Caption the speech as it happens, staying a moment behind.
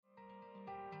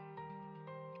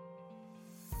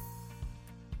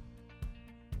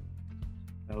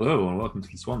Hello and welcome to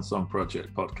the Swan Song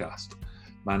Project podcast.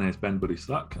 My name is Ben Buddy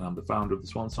Slack and I'm the founder of the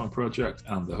Swan Song Project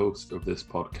and the host of this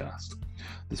podcast.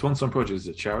 The Swan Song Project is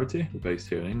a charity. We're based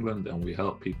here in England and we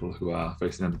help people who are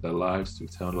facing the end of their lives through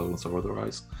terminal illness or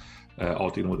otherwise,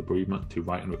 or dealing with bereavement to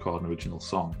write and record an original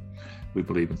song. We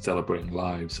believe in celebrating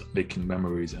lives, making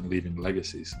memories and leaving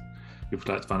legacies. If you'd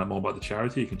like to find out more about the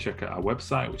charity, you can check out our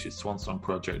website, which is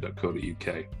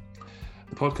swansongproject.co.uk.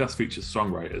 The podcast features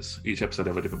songwriters. Each episode I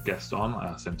have a different guest on. I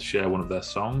ask them to share one of their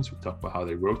songs. We talk about how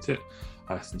they wrote it.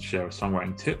 I ask them to share a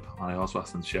songwriting tip. And I also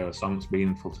ask them to share a song that's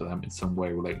meaningful to them in some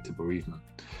way related to bereavement.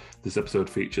 This episode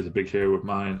features a big hero of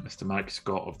mine, Mr. Mike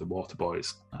Scott of the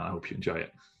Waterboys. And I hope you enjoy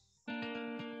it.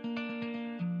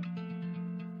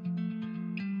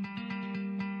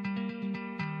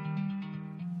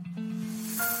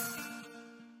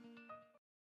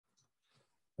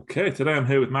 Okay, today I'm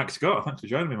here with Mike Scott. Thanks for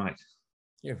joining me, Mike.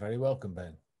 You're very welcome,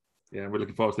 Ben. Yeah, we're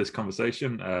looking forward to this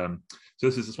conversation. So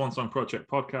this is the Swan Song Project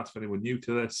podcast. For anyone new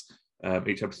to this,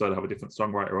 each episode I have a different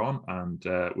songwriter on, and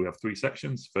we have three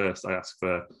sections. First, I ask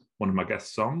for one of my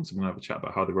guest songs. I'm going to have a chat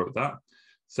about how they wrote that.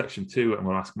 Section 2, I'm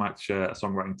going to ask Mike to share a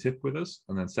songwriting tip with us.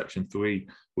 And then Section 3,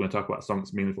 we're going to talk about a song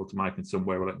that's meaningful to Mike in some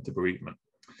way related to bereavement.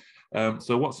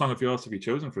 So what song of yours have you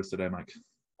chosen for us today, Mike?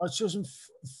 I've chosen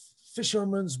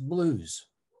Fisherman's Blues.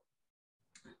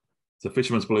 So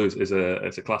Fisherman's Blues is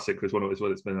a classic. It's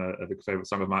been a big favourite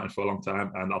song of mine for a long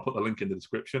time, and I'll put the link in the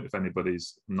description if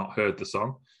anybody's not heard the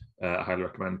song. I highly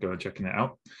recommend going and checking it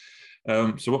out.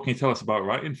 So what can you tell us about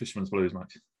writing Fisherman's Blues,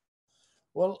 Mike?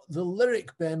 Well, the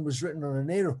lyric, Ben, was written on an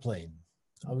aeroplane.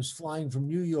 I was flying from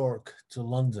New York to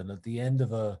London at the end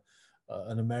of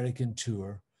an American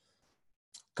tour.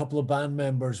 A couple of band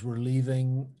members were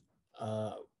leaving.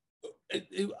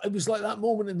 It was like that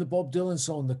moment in the Bob Dylan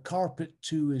song, "The carpet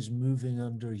too is moving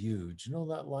under you." Do you know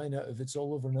that line out of "It's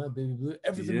All Over Now, Baby Blue"?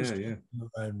 Everything was changing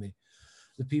around me.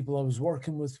 The people I was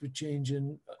working with were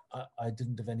changing. I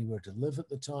didn't have anywhere to live at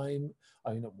the time.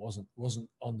 I mean, it wasn't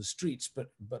on the streets, but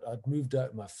I'd moved out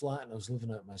of my flat and I was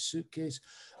living out of my suitcase.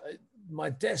 My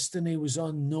destiny was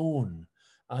unknown,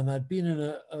 and I'd been in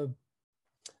a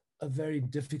very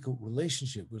difficult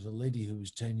relationship with a lady who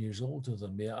was 10 years older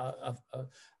than me.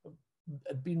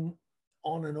 I'd been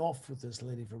on and off with this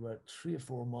lady for about 3 or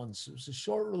 4 months. It was a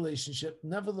short relationship.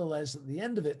 Nevertheless, at the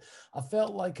end of it, I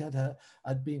felt like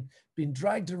I'd been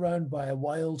dragged around by a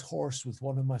wild horse with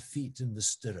one of my feet in the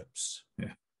stirrups.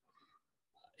 Yeah.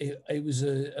 It was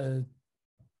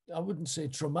I wouldn't say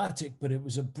traumatic, but it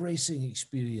was a bracing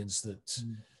experience that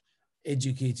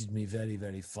educated me very,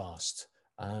 very fast.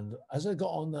 And as I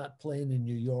got on that plane in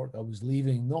New York, I was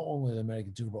leaving not only the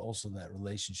American tour, but also that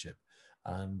relationship.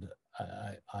 And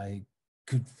I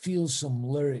could feel some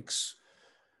lyrics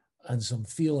and some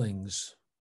feelings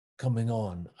coming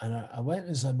on. And I went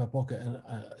inside my pocket and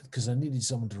because I needed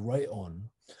someone to write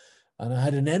on. And I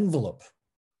had an envelope.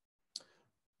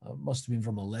 It must have been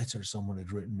from a letter someone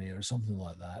had written me or something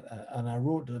like that. And I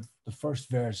wrote the first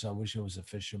verse, "I wish I was a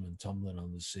fisherman tumbling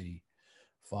on the sea,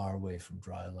 far away from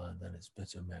dry land and its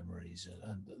bitter memories."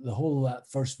 And the whole of that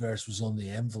first verse was on the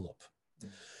envelope.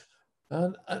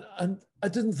 And I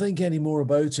didn't think any more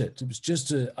about it. It was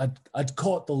just I'd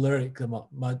caught the lyric.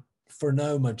 For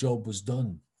now, my job was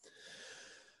done.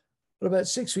 But about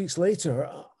 6 weeks later,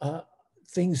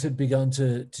 things had begun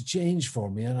to change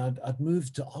for me, and I'd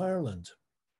moved to Ireland.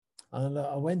 And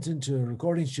I went into a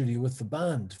recording studio with the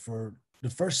band for the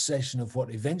first session of what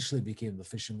eventually became the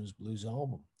Fisherman's Blues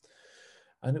album.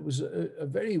 And it was a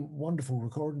very wonderful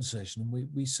recording session. And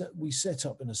we set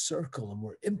up in a circle and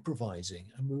we're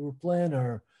improvising, and we were playing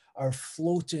our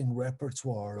floating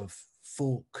repertoire of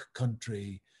folk,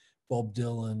 country, Bob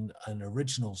Dylan, and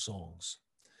original songs,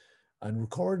 and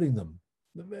recording them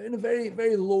in a very,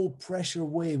 very low pressure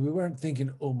way. We weren't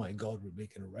thinking, "Oh my God, we're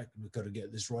making a record, we've got to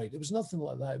get this right." It was nothing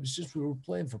like that. It was just we were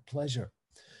playing for pleasure.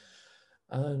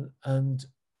 And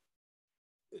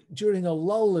during a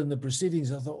lull in the proceedings,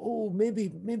 I thought, "Oh, maybe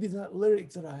that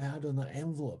lyric that I had on that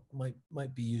envelope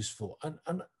might be useful." And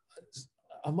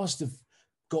I must have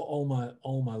got all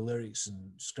my lyrics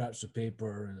and scraps of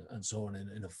paper and so on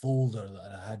in a folder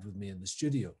that I had with me in the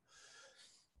studio.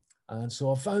 And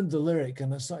so I found the lyric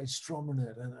and I started strumming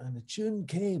it, and the tune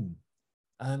came.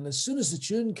 And as soon as the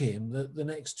tune came, the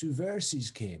next two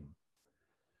verses came.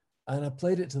 And I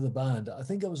played it to the band. I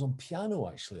think I was on piano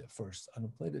actually at first, and I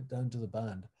played it down to the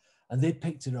band, and they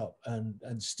picked it up.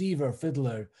 And Steve, our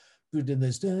fiddler, put in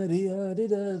this this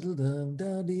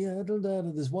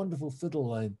wonderful fiddle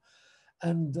line,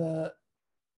 and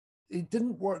it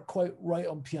didn't work quite right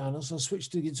on piano, so I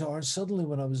switched to guitar. And suddenly,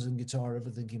 when I was in guitar,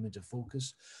 everything came into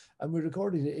focus, and we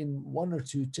recorded it in 1 or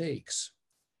 2 takes.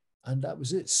 And that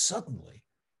was it. Suddenly,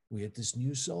 we had this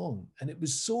new song, and it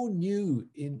was so new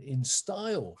in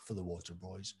style for the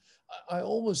Waterboys. I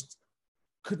almost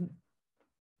couldn't.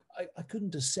 I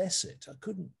couldn't assess it. I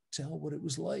couldn't tell what it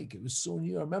was like. It was so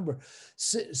new. I remember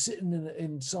sitting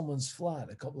in someone's flat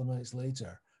a couple of nights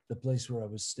later, the place where I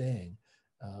was staying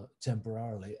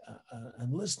temporarily,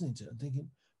 and listening to it and thinking,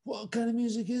 what kind of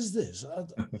music is this?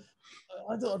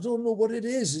 I don't know what it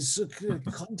is. It's a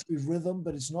country rhythm,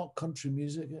 but it's not country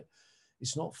music.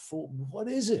 It's not folk. What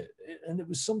is it? And it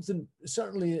was something,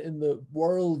 certainly in the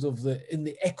world of in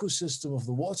the ecosystem of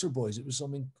the Waterboys, it was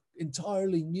something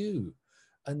entirely new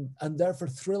and therefore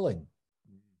thrilling.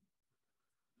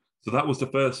 So that was the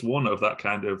first one of that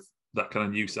kind of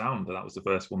new sound, and that was the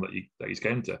first one that you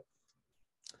came to.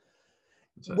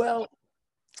 So. Well,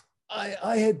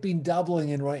 I had been dabbling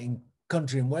in writing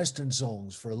country and western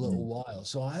songs for a little while,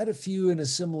 so I had a few in a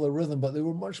similar rhythm, but they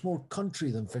were much more country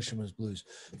than Fisherman's Blues.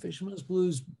 Fisherman's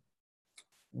Blues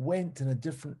went in a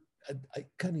different, a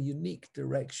kind of unique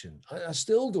direction. I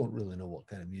still don't really know what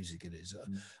kind of music it is.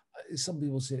 Some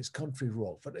people say it's country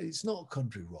rock, but it's not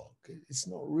country rock. It's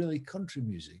not really country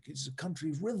music. It's a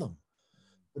country rhythm,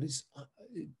 but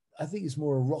I think it's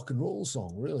more a rock and roll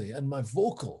song, really. And my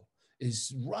vocal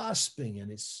is rasping, and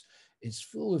it's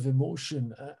full of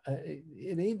emotion.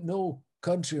 It ain't no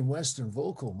country and western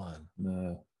vocal, man.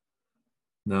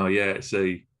 No, yeah, it's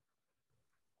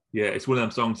one of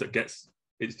them songs that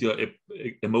it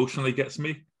emotionally gets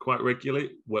me quite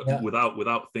regularly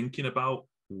without thinking about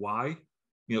why.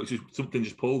 You know, it's just something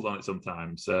just pulls on it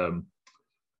sometimes. And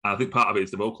I think part of it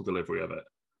is the vocal delivery of it,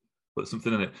 but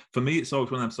something in it. For me, it's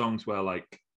always one of them songs where,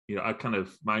 like, you know,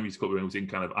 my music upbringing was in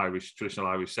kind of traditional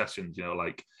Irish sessions, you know,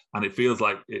 like, and it feels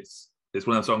like it's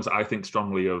one of the songs that I think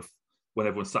strongly of when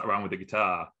everyone's sat around with the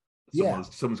guitar.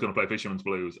 Someone's going to play Fisherman's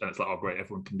Blues, and it's like, oh great,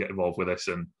 everyone can get involved with this,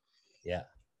 and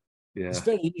it's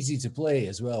very easy to play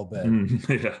as well, Ben.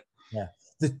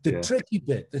 The tricky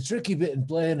bit in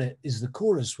playing it is the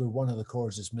chorus, where one of the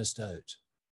chords is missed out.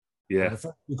 The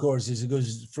first two choruses, it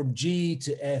goes from G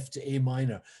to F to A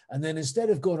minor, and then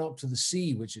instead of going up to the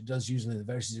C, which it does usually in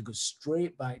the verses, it goes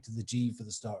straight back to the G for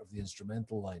the start of the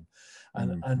instrumental line.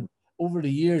 And over the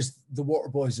years, the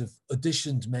Waterboys have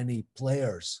auditioned many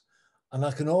players, and I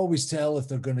can always tell if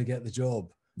they're going to get the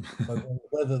job by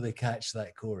whether they catch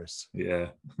that chorus. Yeah.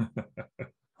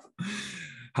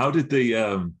 How did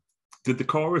the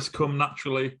chorus come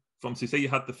naturally from? So, say you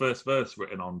had the first verse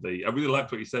written on I really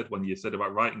liked what you said when you said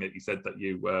about writing it. You said that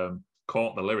you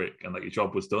caught the lyric and that your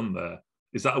job was done there.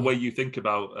 Is that a way you think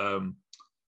about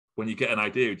when you get an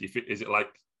idea? Is it like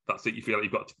that's it? You feel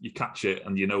like you catch it,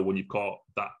 and you know when you've caught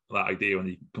that idea, and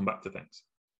you can come back to things.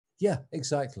 Yeah,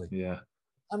 exactly. Yeah.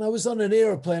 And I was on an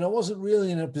airplane. I wasn't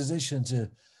really in a position to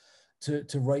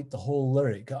write the whole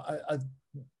lyric. I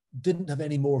didn't have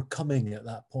any more coming at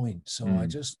that point, so I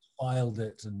just filed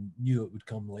it and knew it would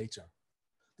come later.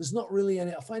 There's not really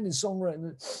any. I find in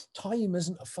songwriting, time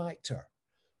isn't a factor.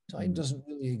 Time doesn't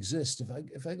really exist.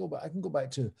 If I go back, I can go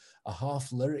back to a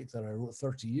half lyric that I wrote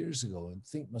 30 years ago and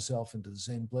think myself into the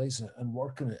same place and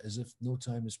work on it as if no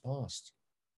time has passed.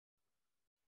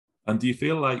 And do you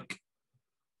feel like,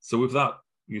 so with that,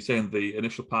 you're saying the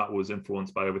initial part was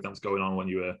influenced by everything that's going on when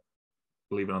you were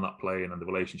leaving on that plane and the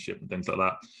relationship and things like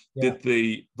that. Yeah. Did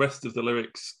the rest of the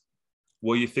lyrics,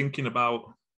 were you thinking about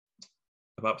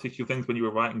particular things when you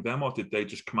were writing them, or did they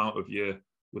just come out of you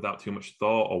without too much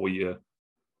thought, or were you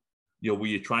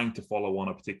trying to follow on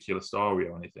a particular story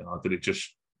or anything, or did it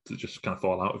just kind of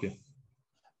fall out of you?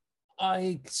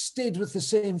 I stayed with the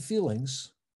same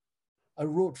feelings. I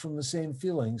wrote from the same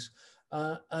feelings.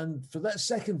 And for that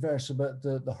second verse about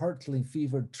the hurtling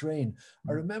fevered train,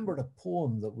 I remembered a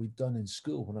poem that we'd done in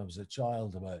school when I was a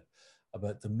child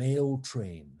about the mail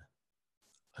train.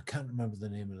 I can't remember the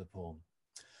name of the poem.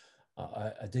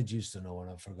 I did used to know, and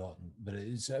I've forgotten, but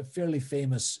it's a fairly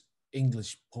famous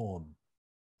English poem.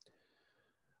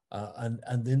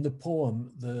 And in the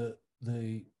poem, the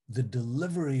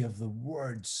delivery of the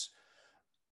words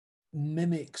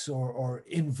mimics or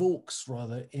invokes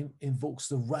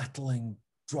the rattling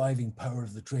driving power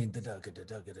of the train.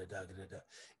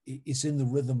 It's in the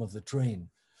rhythm of the train,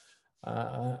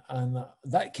 and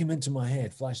that came into my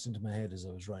head, flashed into my head as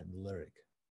I was writing the lyric.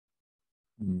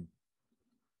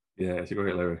 Yeah, it's a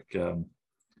great lyric.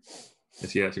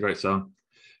 It's a great song.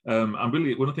 And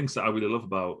really, one of the things that I really love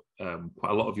about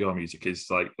quite a lot of your music is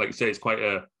like you say, it's quite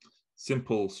a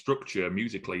simple structure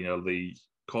musically. You know, the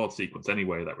chord sequence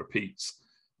anyway that repeats.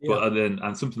 Yeah. But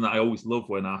and something that I always love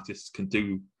when artists can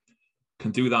do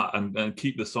that and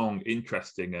keep the song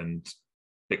interesting and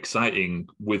exciting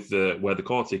with where the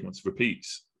chord sequence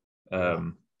repeats.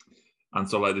 And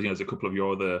so like, there's a couple of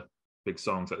your other big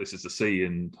songs like This Is the Sea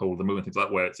and Hold the Moon and things like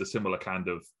that, where it's a similar kind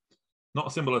of, not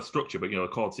a similar structure, but a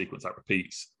chord sequence that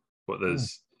repeats. But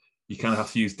you kind of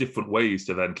have to use different ways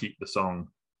to then keep the song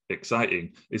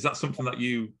exciting. Is that something that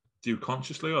you do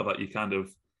consciously, or that you kind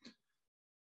of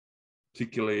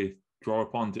particularly draw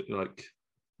upon to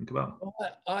think about? Well,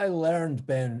 I learned,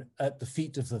 Ben, at the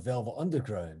feet of the Velvet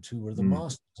Underground, who were the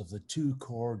masters of the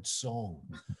 2-chord song.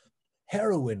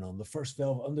 Heroine on the first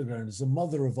Velvet Underground is the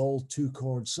mother of all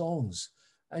 2-chord songs.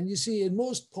 And you see, in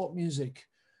most pop music,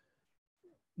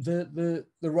 the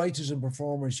writers and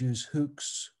performers use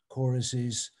hooks,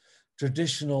 choruses,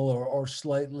 traditional or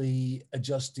slightly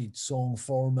adjusted song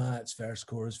formats, verse,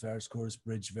 chorus,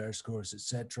 bridge, verse, chorus,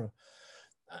 etc.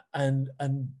 And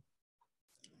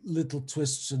little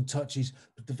twists and touches.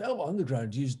 But the Velvet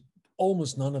Underground used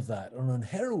almost none of that. And on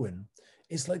Heroine,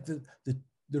 it's like the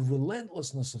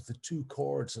relentlessness of the 2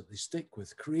 chords that they stick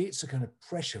with creates a kind of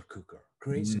pressure cooker,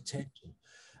 creates a tension.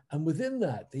 And within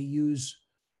that, they use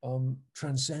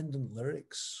transcendent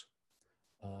lyrics,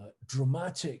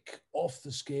 dramatic, off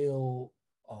the scale,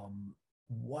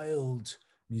 wild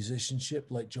musicianship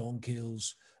like John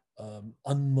Caill's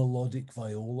unmelodic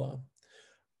viola.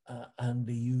 And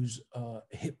they use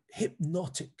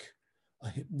hypnotic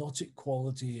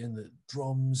quality in the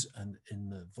drums and in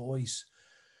the voice.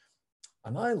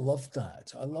 And I loved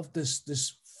that. I loved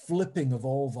this flipping of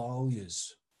all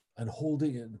values and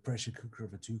holding it in the pressure cooker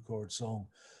of a 2-chord song.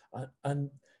 And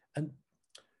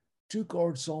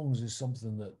 2-chord songs is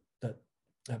something that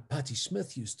Patti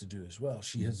Smith used to do as well.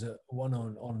 She has one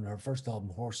on her first album,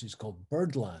 Horses, called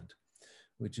Birdland,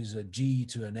 which is a G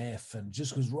to an F and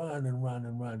just goes round and round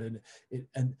and round.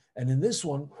 And in this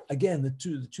one, again,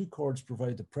 the two chords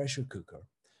provide the pressure cooker.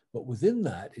 But within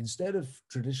that, instead of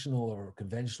traditional or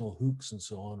conventional hooks and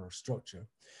so on or structure,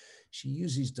 she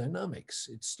uses dynamics.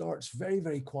 It starts very,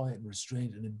 very quiet and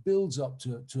restrained, and it builds up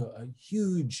to a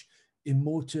huge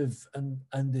emotive and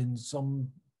in some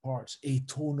parts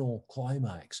atonal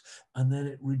climax. And then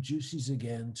it reduces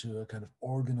again to a kind of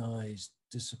organized,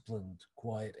 disciplined,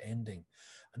 quiet ending.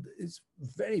 And it's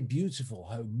very beautiful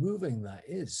how moving that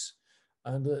is.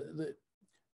 And the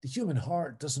human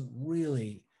heart doesn't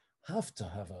really have to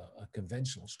have a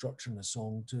conventional structure in a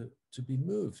song to be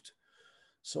moved.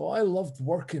 So I loved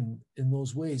working in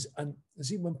those ways. And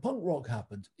see, when punk rock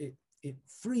happened, it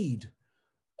freed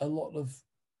a lot of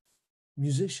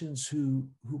musicians who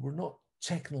were not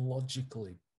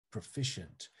technologically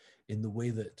proficient in the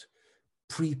way that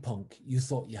pre-punk you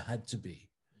thought you had to be.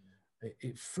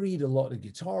 It freed a lot of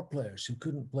guitar players who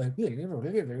couldn't play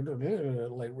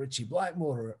like Ritchie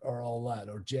Blackmore or all that,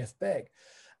 or Jeff Beck.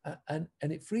 And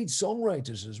it freed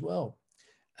songwriters as well.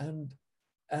 And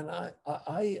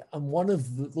I am one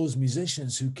of those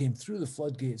musicians who came through the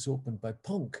floodgates opened by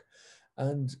punk.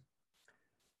 And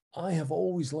I have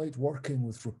always liked working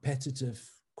with repetitive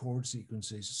chord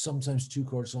sequences, sometimes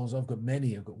 2-chord songs. I've got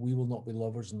many. I've got We Will Not Be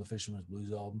Lovers on the Fisherman's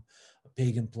Blues album, A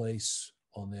Pagan Place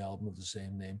on the album of the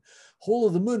same name. Whole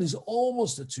of the Moon is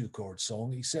almost a 2-chord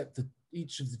song, except that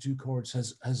each of the 2 chords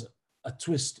has a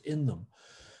twist in them.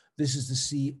 This Is the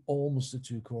Sea, almost a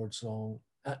 2-chord song,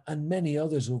 and many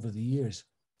others over the years.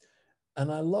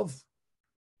 And I love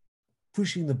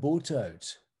pushing the boat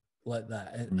out like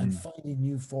that and finding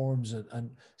new forms and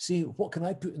seeing what can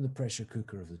I put in the pressure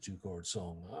cooker of the 2-chord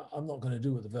song. I'm not going to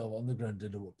do what the Velvet Underground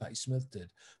did or what Patti Smith did,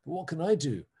 but what can I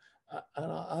do?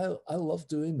 And I love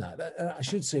doing that. And I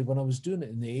should say, when I was doing it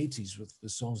in the 80s with the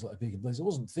songs like A Pagan Place, I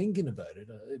wasn't thinking about it.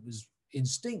 It was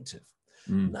instinctive.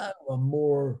 Now I'm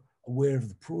more aware of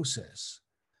the process.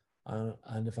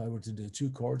 And if I were to do a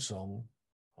 2-chord song,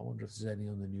 I wonder if there's any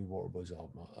on the new Waterboys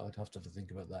album. I'd have to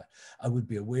think about that. I would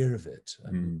be aware of it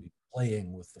and would be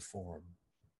playing with the form.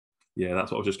 Yeah, that's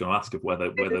what I was just going to ask, of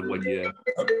whether when you...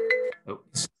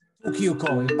 Tokyo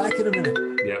calling. Back in a minute.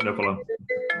 Yeah, no problem.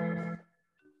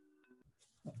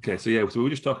 Okay, so we were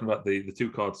just talking about the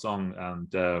 2-chord song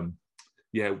and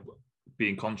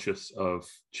being conscious of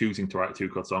choosing to write a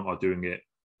 2-chord song or doing it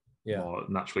more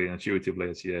naturally and intuitively,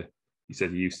 as you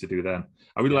said you used to do then.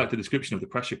 I really like the description of the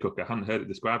pressure cooker. I hadn't heard it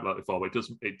described like before, but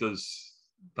it does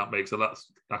that makes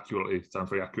that's accurately sounds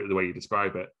very accurate the way you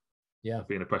describe it. Yeah,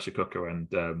 being a pressure cooker and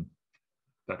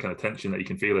that kind of tension that you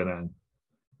can feel in it. And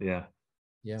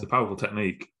it's a powerful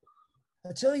technique.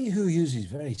 I tell you who uses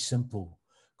very simple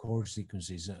chord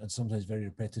sequences and sometimes very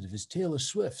repetitive is Taylor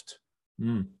Swift.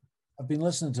 I've been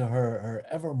listening to her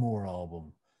Evermore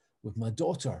album, with my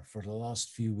daughter for the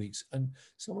last few weeks, and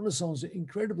some of the songs are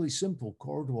incredibly simple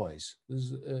chord-wise.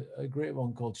 There's a great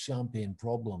one called Champagne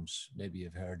Problems, maybe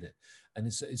you've heard it, and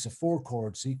it's a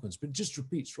 4-chord sequence, but it just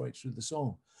repeats right through the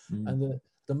song. And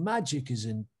the magic is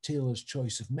in Taylor's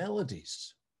choice of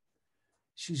melodies.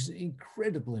 She's an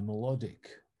incredibly melodic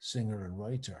singer and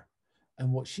writer,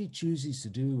 and what she chooses to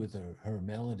do with her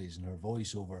melodies and her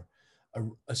voice over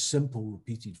a simple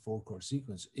repeated 4-chord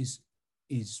sequence is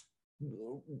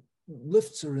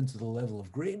lifts her into the level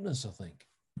of greatness, I think.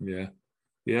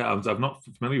 Yeah, I'm not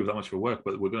familiar with that much of her work,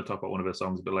 but we're going to talk about one of her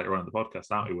songs a bit later on in the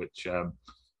podcast, aren't we? Which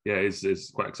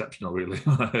is quite exceptional, really.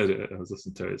 When I heard it, I was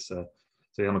listening to it. So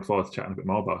yeah, I'm looking forward to chatting a bit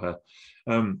more about her.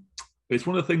 It's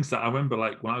one of the things that I remember,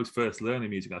 like when I was first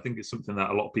learning music, I think it's something that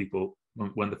a lot of people,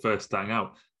 when they're first starting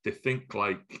out, they think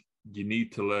like you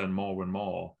need to learn more and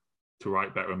more to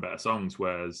write better and better songs.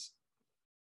 Whereas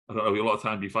I don't know, a lot of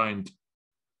time you find,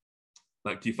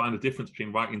 like, do you find a difference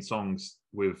between writing songs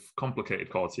with complicated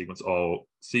chord sequence or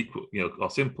or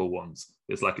simple ones?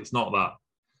 It's like, it's not that,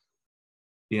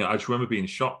 I just remember being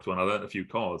shocked when I learned a few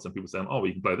chords and people saying, oh,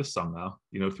 you can play this song now,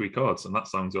 3 chords, and that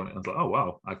song's on it. And I was like, oh,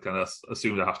 wow. I kind of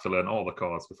assumed I have to learn all the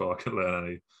chords before I can learn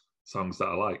any songs that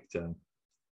I liked.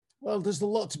 Well, there's a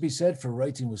lot to be said for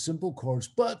writing with simple chords,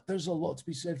 but there's a lot to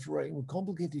be said for writing with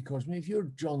complicated chords. I mean, if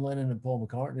you're John Lennon and Paul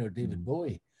McCartney or David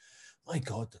Bowie, my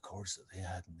God, the chords that they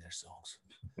had in their songs.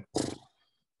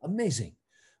 Amazing.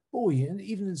 Bowie, and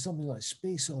even in something like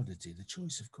Space Oddity, the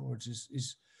choice of chords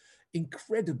is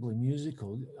incredibly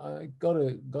musical. I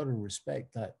gotta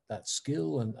respect that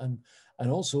skill, and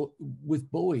also with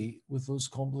Bowie, with those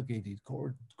complicated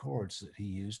chords that he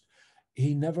used,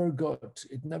 it never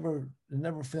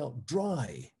felt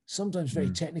dry. Sometimes very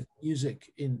technical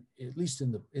music, at least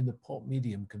in the pop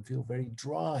medium, can feel very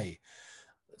dry.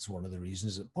 That's one of the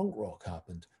reasons that punk rock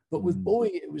happened. But with Bowie,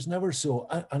 it was never so.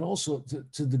 And also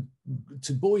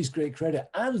to Bowie's great credit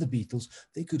and the Beatles,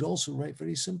 they could also write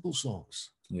very simple songs.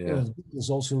 Yeah. The Beatles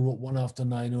also wrote One After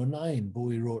 909.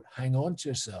 Bowie wrote Hang On to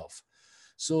Yourself.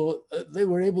 So they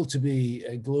were able to be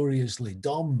gloriously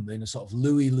dumb in a sort of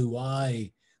Louis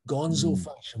Louis gonzo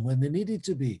fashion when they needed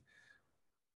to be.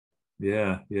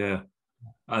 Yeah.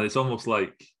 And it's almost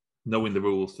like knowing the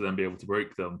rules to then be able to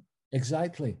break them.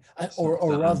 Exactly. Or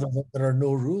rather, there are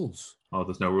no rules. Oh,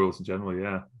 there's no rules in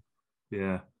general,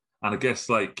 yeah. And I guess,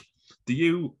 like, do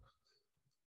you,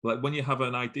 like, when you have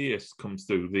an idea comes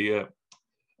through,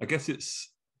 I guess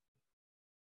it's,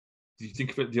 do you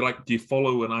think of it, do you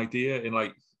follow an idea in,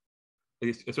 like,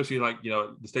 especially, like,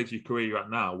 the stage of your career you're at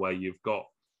now, where you've got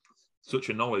such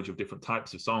a knowledge of different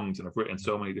types of songs and have written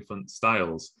so many different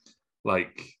styles,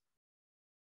 like,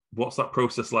 what's that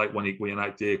process like when an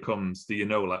idea comes? Do you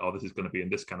know, like, oh, this is going to be in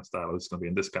this kind of style, or this is going to be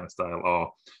in this kind of style,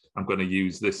 or I'm going to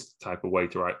use this type of way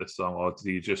to write this song, or does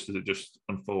it just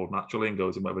unfold naturally and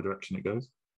goes in whatever direction it goes?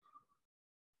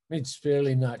 It's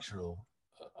fairly natural.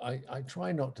 I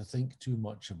try not to think too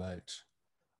much about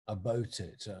it. I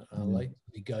like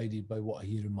to be guided by what I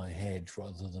hear in my head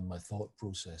rather than my thought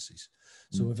processes.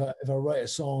 So if I write a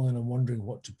song and I'm wondering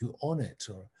what to put on it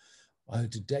or how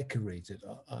to decorate it,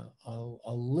 I'll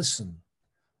listen.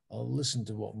 I'll listen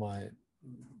to what my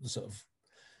sort of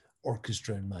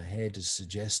orchestra in my head is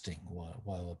suggesting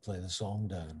while I play the song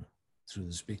down through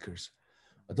the speakers.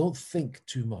 I don't think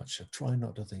too much. I try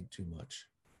not to think too much.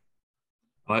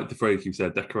 I like the phrase you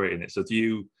said, decorating it. So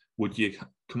would you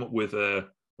come up with a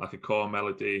core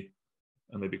melody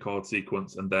and maybe chord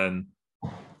sequence and then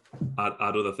add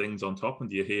other things on top? And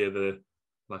do you hear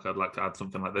I'd like to add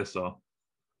something like this, or?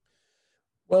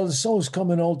 Well, the songs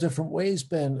come in all different ways,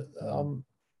 Ben.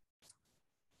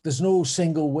 There's no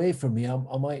single way for me.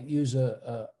 I might use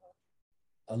a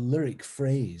lyric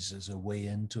phrase as a way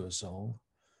into a song,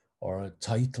 or a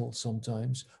title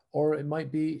sometimes, or it might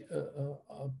be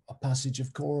a passage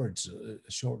of chords,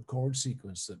 a short chord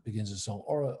sequence that begins a song,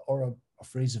 or a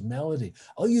phrase of melody.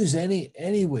 I'll use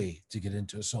any way to get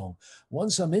into a song.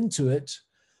 Once I'm into it,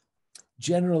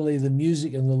 generally the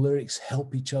music and the lyrics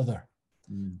help each other.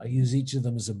 I use each of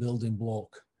them as a building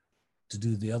block to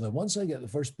do the other. Once I get the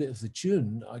first bit of the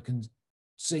tune, I can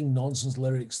sing nonsense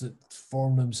lyrics that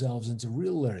form themselves into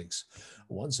real lyrics.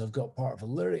 Once I've got part of a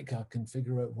lyric, I can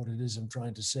figure out what it is I'm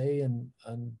trying to say and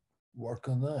work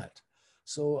on that.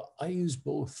 So I use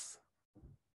both.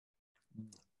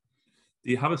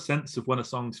 Do you have a sense of when a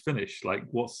song's finished? Like,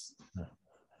 what's...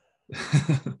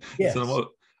 Yes.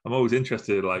 So I'm always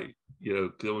interested, like,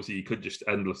 because obviously you could just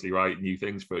endlessly write new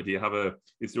things for it.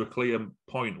 Is there a clear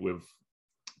point with,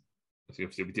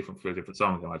 obviously it'll be different for different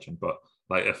songs, I imagine, but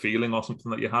like a feeling or something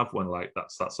that you have when, like,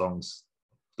 that song's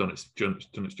done its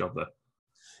job there?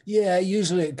 Yeah,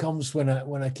 usually it comes when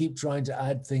I keep trying to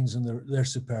add things and they're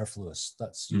superfluous.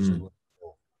 That's usually what I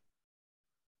go.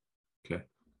 Okay.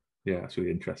 Yeah, that's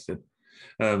really interesting.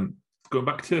 Going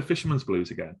back to Fisherman's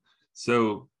Blues again.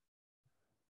 So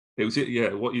it was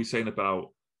what you're saying about,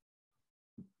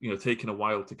 taking a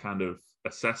while to kind of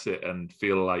assess it and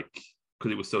feel like,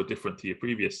 because it was so different to your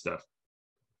previous stuff.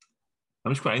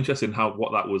 I'm just quite interested in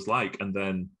what that was like. And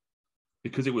then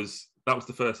because that was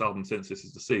the first album since This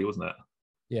Is the Sea, wasn't it?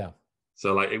 Yeah.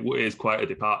 So like it is quite a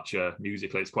departure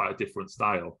musically. It's quite a different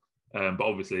style. But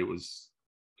obviously it was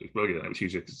brilliant. It was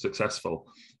hugely successful.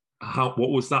 What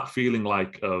was that feeling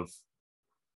like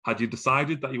had you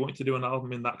decided that you wanted to do an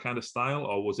album in that kind of style,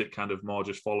 or was it kind of more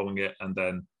just following it? And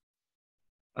then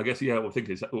I guess, what I think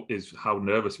is how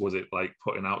nervous was it, like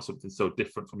putting out something so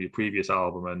different from your previous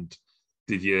album? And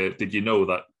did you know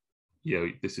that,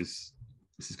 this is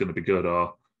going to be good,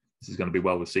 or this is going to be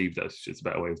well received? That's just a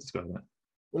better way of describing it.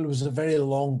 Well, it was a very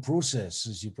long process,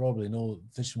 as you probably know.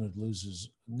 Fisherman's Blues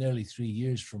was nearly 3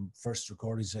 years from first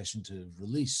recording session to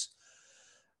release.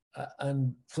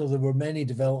 And so there were many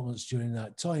developments during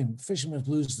that time. Fisherman's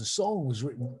Blues, the song, was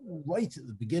written right at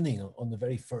the beginning on the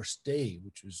very first day,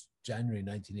 which was January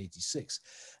 1986.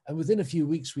 And within a few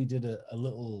weeks, we did a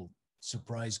little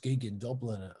surprise gig in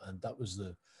Dublin, and that was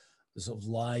the sort of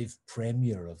live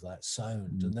premiere of that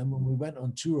sound. And then when we went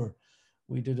on tour,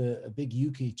 we did a big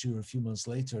UK tour a few months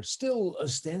later, still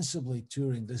ostensibly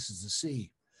touring This Is the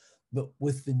Sea, but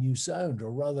with the new sound,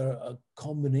 or rather a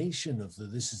combination of the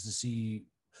This Is the Sea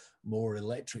more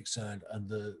electric sound and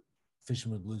the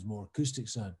Fisherman's Blues more acoustic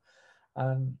sound.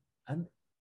 And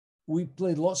we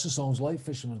played lots of songs like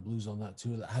Fisherman's Blues on that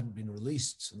tour that hadn't been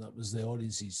released, and that was the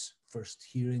audience's first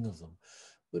hearing of them.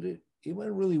 But it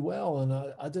went really well, and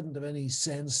I didn't have any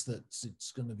sense that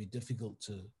it's going to be difficult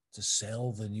to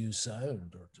sell the new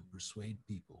sound or to persuade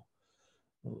people.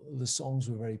 The songs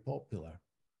were very popular.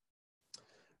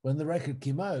 When the record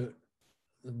came out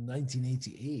in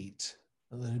 1988,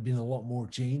 there had been a lot more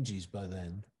changes by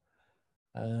then.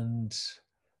 And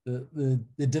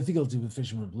the difficulty with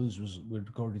Fisherman's Blues was we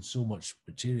recorded so much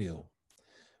material,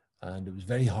 and it was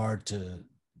very hard to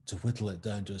whittle it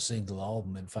down to a single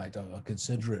album. In fact, I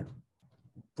consider it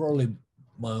probably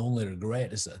my only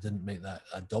regret is that I didn't make that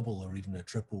a double or even a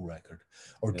triple record,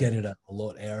 or get it out a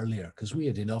lot earlier, because we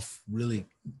had enough really,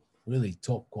 really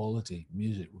top quality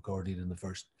music recorded in the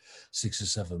first 6 or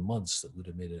 7 months that would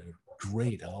have made it a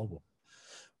great album.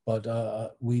 But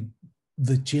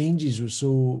the changes were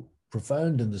so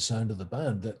profound in the sound of the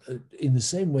band that in the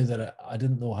same way that I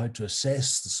didn't know how to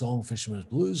assess the song Fisherman's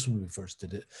Blues when we first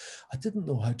did it, I didn't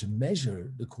know how to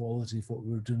measure the quality of what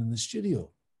we were doing in the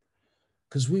studio.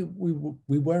 Because we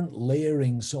weren't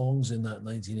layering songs in that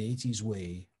 1980s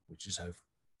way, which is how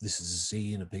This Is the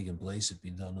Sea and A Pagan Place had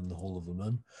been done in The Whole of the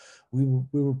Moon. We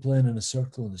were playing in a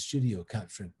circle in the studio,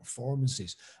 capturing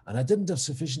performances. And I didn't have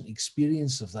sufficient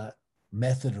experience of that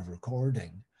method of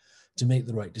recording to make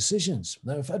the right decisions.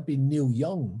 Now, if I'd been Neil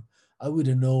Young, I would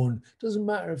have known, doesn't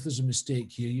matter if there's a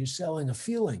mistake here, you're selling a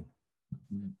feeling.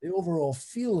 The overall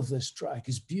feel of this track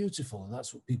is beautiful, and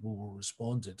that's what people will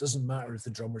respond to. It doesn't matter if the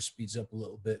drummer speeds up a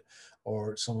little bit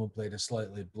or someone played a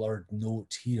slightly blurred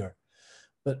note here.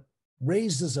 But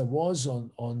raised as I was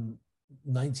on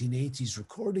 1980s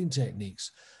recording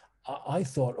techniques, I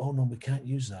thought, oh no, we can't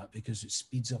use that because it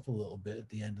speeds up a little bit at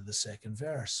the end of the second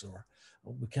verse, or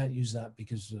we can't use that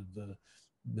because of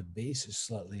the bass is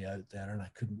slightly out there, and I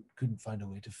couldn't find a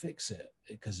way to fix it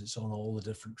because it's on all the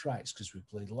different tracks because we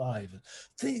played live.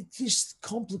 These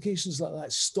complications like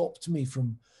that stopped me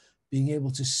from being able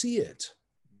to see it,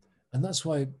 and that's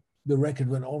why the record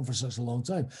went on for such a long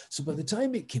time. So by the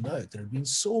time it came out, there had been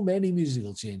so many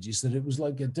musical changes that it was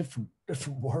like a different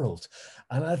world,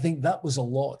 and I think that was a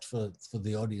lot for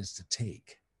the audience to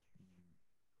take.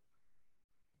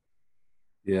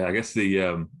 Yeah, I guess the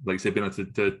like you said, being able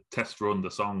to test run the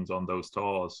songs on those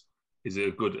tours is a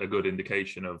good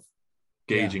indication of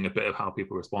gauging a bit of how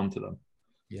people respond to them.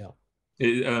 Yeah,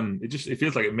 it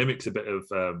feels like it mimics a bit of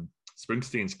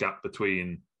Springsteen's gap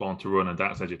between Born to Run and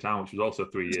Dark Side of Town, which was also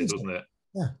 3 years, wasn't it?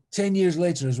 Yeah, 10 years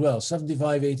later as well,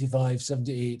 75, 85,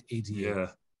 78, 88. Yeah.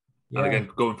 And again,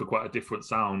 going for quite a different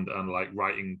sound and like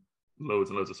writing loads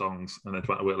and loads of songs and then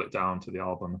trying to whittle it down to the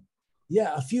album.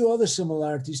 Yeah, a few other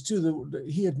similarities too.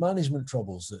 He had management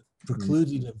troubles that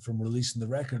precluded him from releasing the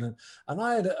record, and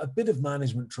I had a bit of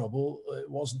management trouble. It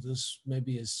wasn't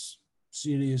maybe as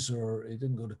serious, or it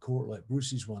didn't go to court like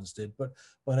Bruce's ones did, but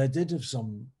I did have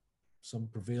some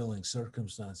prevailing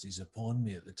circumstances upon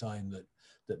me at the time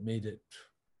that made it,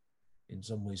 in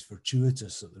some ways,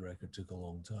 fortuitous that the record took a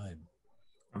long time.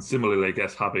 And similarly, I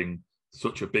guess having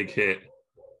such a big hit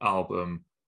album,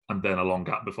 and then a long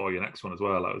gap before your next one as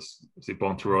well. That was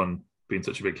Born to Run being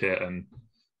such a big hit, and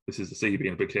This Is the Sea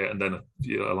being a big hit, and then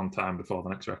a long time before the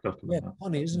next record. Yeah,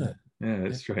 funny, isn't it? Yeah,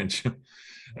 it's strange.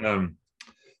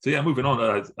 So yeah, moving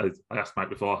on. I asked Mike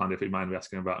beforehand if he'd mind me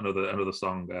asking about another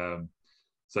song.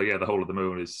 So yeah, The Whole of the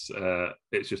Moon is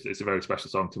it's a very special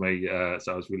song to me.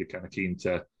 So I was really kind of keen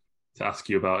to ask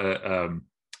you about it. And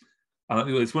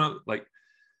it's one of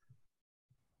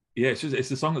it's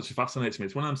a song that just fascinates me.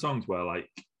 It's one of them songs where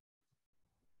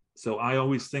so I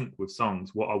always think with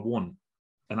songs, what I want,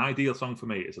 an ideal song for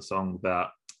me is a song that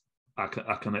I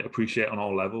can appreciate on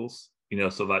all levels.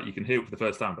 So that you can hear it for the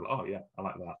first time, but oh yeah, I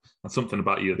like that. And something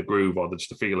about the groove or just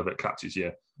the feel of it catches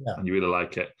you, and you really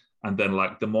like it. And then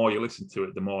the more you listen to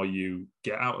it, the more you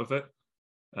get out of it.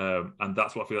 And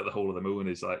that's what I feel like The Whole of the Moon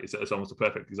is like. It's almost a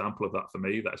perfect example of that for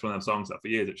me. That's one of them songs that for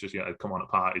years it's just I'd come on at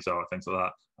parties or things like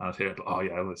that, and I'd hear it. Oh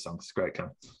yeah, this song's great. Can I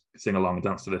sing along and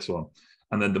dance to this one?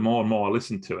 And then the more and more I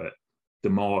listen to it, the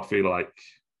more I feel like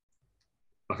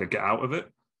I get out of it.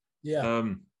 Yeah.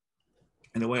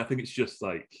 In a way, I think it's just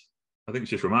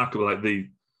remarkable.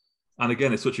 And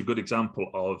again, it's such a good example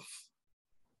of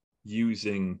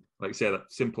using, like I say,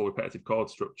 that simple repetitive chord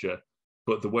structure,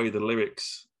 but the way the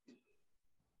lyrics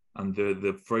and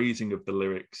the phrasing of the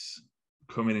lyrics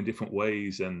come in different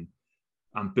ways and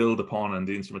build upon, and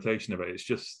the instrumentation of it. It's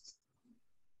just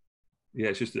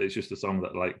a song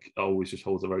that always just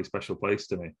holds a very special place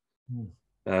to me.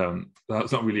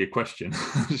 That's not really a question.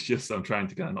 It's just I'm trying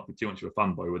to kind of not be too much of a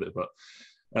fanboy with it, but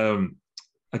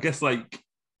I guess and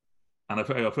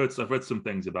I've read some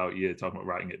things about you talking about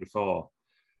writing it before,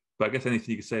 but I guess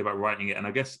anything you could say about writing it, and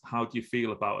I guess how do you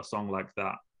feel about a song like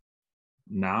that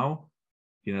now?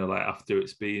 After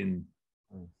it's been,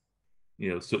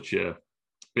 such a,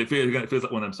 it feels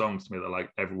like one of them songs to me that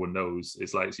everyone knows.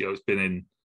 It's it's been in,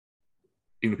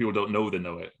 even if people don't know they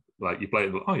know it. You play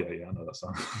it, oh yeah, I know that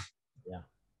song. Yeah.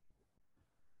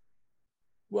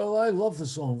 Well, I love the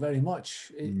song very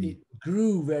much. It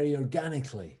grew very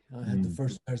organically. I had the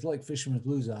first verse, like Fisherman's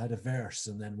Blues. I had a verse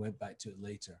and then went back to it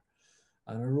later.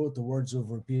 And I wrote the words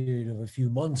over a period of a few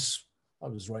months. I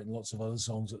was writing lots of other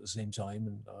songs at the same time,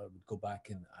 and I would go back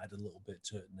and add a little bit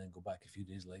to it and then go back a few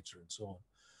days later and so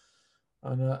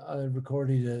on. And I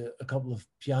recorded a couple of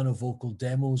piano vocal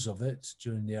demos of it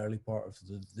during the early part of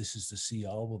the This Is the Sea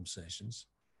album sessions.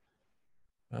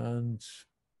 And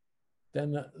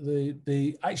then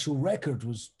the actual record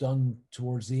was done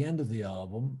towards the end of the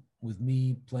album with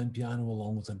me playing piano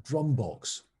along with a drum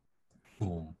box.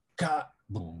 Boom, ka,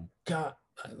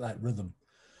 that rhythm.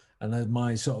 And then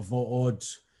my sort of odd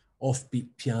offbeat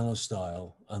piano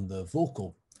style and the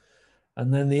vocal.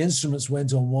 And then the instruments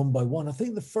went on one by one. I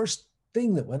think the first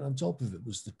thing that went on top of it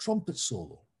was the trumpet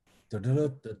solo, which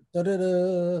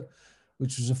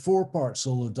was a 4-part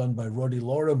solo done by Roddy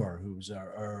Lorimer, who was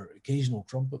our occasional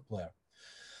trumpet player.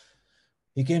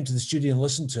 He came to the studio and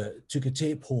listened to it, took a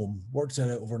tape home, worked it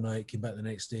out overnight, came back the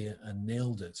next day and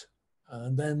nailed it.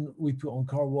 And then we put on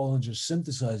Carl Wallinger's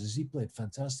synthesizers. He played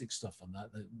fantastic stuff on that.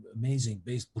 Amazing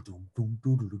bass, boom, boom,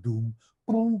 boom,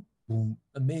 boom, boom,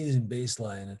 amazing bass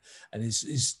line. And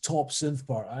his top synth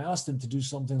part. I asked him to do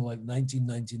something like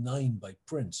 1999 by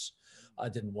Prince. I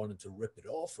didn't want him to rip it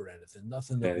off or anything.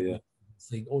 Nothing that would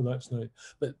think, oh, that's nice.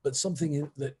 But something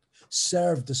that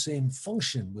served the same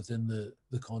function within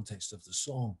the context of the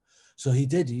song. So he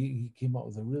did. He came up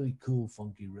with a really cool,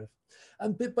 funky riff.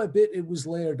 And bit by bit, it was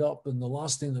layered up. And the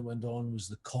last thing that went on was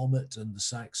the Comet and the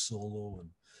sax solo.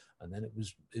 And then it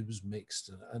was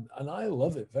mixed. And I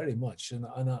love it very much. And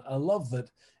I love that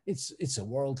it's a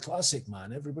world classic,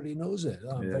 man. Everybody knows it.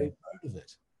 I'm very proud of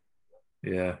it.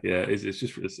 Yeah.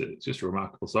 It's just a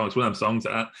remarkable song. It's one of them songs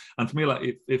and for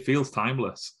me, it feels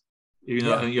timeless.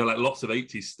 And lots of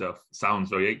 80s stuff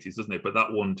sounds very 80s, doesn't it? But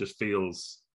that one just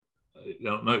feels, I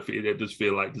don't know, it does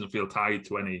feel like it doesn't feel tied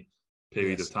to any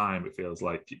period of time. It feels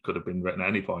like it could have been written at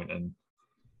any point. And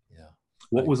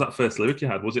what was that first lyric you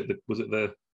had? Was it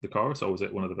the chorus, or was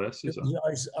it one of the verses?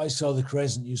 I saw the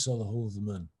crescent, you saw the whole of the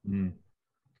moon.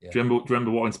 Yeah. Do you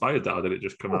remember what inspired that, or did it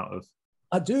just come out of?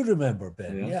 I do remember,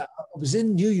 Ben. Yeah. I was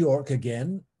in New York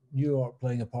again,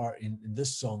 playing a part in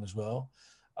this song as well.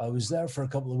 I was there for a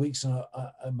couple of weeks, and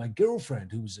my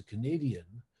girlfriend, who was a Canadian,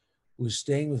 was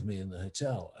staying with me in the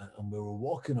hotel, and we were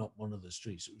walking up one of the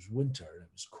streets. It was winter and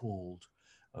it was cold,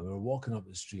 and we were walking up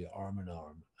the street arm in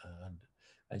arm,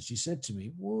 and she said to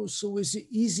me, "Well, so is it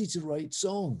easy to write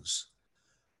songs?"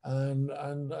 And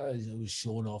I was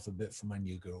showing off a bit for my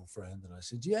new girlfriend, and I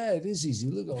said, "Yeah, it is easy.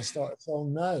 Look, I'll start a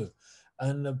song now."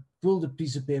 And I pulled a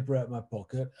piece of paper out of my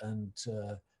pocket, and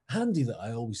handy that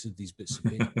I always had these bits of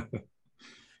paper.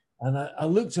 And I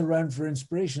looked around for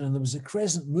inspiration, and there was a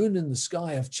crescent moon in the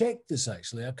sky. I've checked this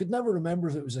actually. I could never remember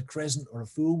if it was a crescent or a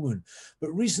full moon.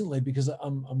 But recently, because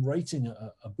I'm writing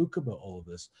a book about all of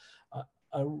this,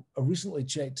 I recently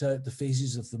checked out the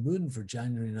phases of the moon for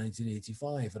January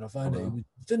 1985, and I found it was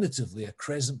definitively a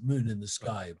crescent moon in the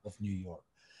sky above New York.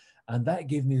 And that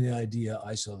gave me the idea.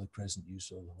 I saw the crescent, you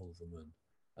saw the whole of the moon.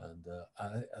 And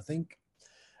I think,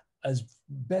 as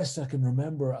best I can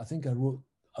remember, I think I wrote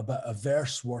about a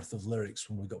verse worth of lyrics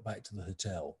when we got back to the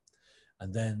hotel,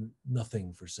 and then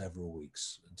nothing for several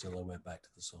weeks until I went back to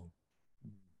the song.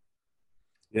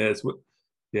 Yeah,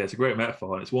 it's a great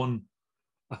metaphor. And it's one,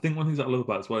 I think one thing that I love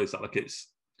about it as well is that like it's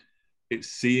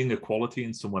seeing a quality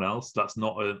in someone else that's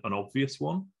not an obvious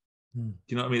one. Do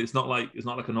you know what I mean? It's not like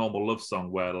a normal love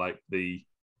song where like the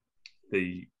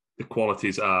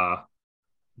qualities are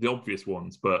the obvious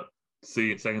ones, but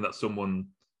saying that someone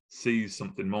sees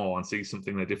something more and sees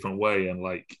something in a different way, and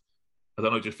like, I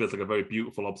don't know, it just feels like a very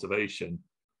beautiful observation.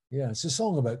 Yeah, it's a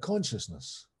song about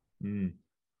consciousness and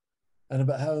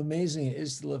about how amazing it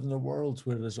is to live in a world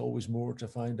where there's always more to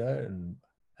find out and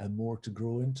more to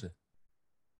grow into.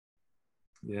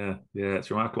 Yeah,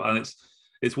 it's remarkable, and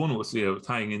it's one was, you know,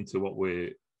 tying into what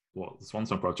the Swan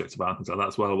Song Project's about and things like that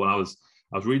as well. When I was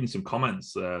reading some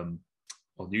comments on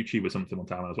YouTube or something one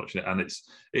time when I was watching it, and it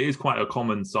is quite a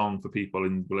common song for people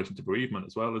in relation to bereavement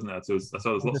as well, isn't it? So I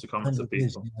saw there's lots of comments of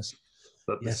people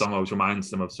that the song always reminds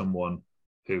them of someone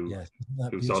who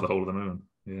saw the whole of the moon.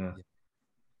 Yeah.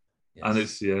 Yes. And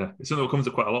it's something that comes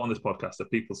up quite a lot on this podcast,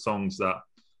 that people's songs that,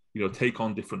 you know, take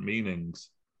on different meanings.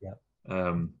 Yeah.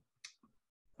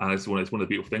 And it's one of the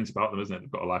beautiful things about them, isn't it? They've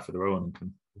got a life of their own.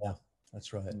 Yeah,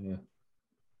 that's right.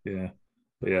 Yeah.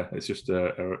 But yeah, it's just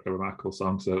a remarkable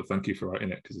song. So thank you for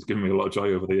writing it, because it's given me a lot of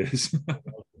joy over the years.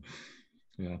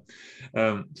 Yeah.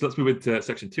 So let's move into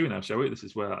section 2 now, shall we? This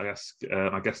is where I ask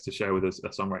my guests to share with us a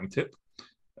songwriting tip.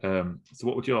 So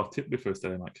what would your tip be first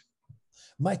today, Mike?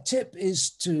 My tip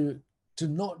is to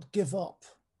not give up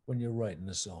when you're writing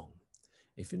a song.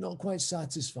 If you're not quite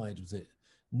satisfied with it,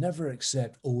 never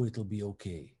accept, oh, it'll be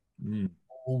okay.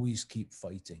 Always keep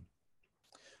fighting.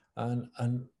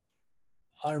 And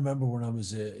I remember when I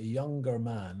was a younger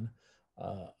man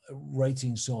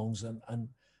writing songs, and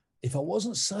if I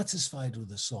wasn't satisfied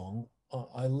with a song,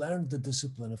 I learned the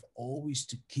discipline of always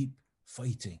to keep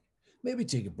fighting. Maybe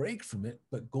take a break from it,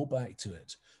 but go back to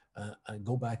it and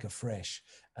go back afresh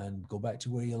and go back to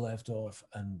where you left off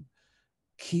and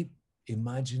keep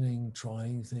imagining,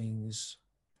 trying things,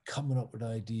 coming up with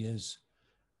ideas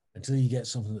until you get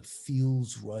something that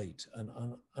feels right.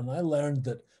 And I learned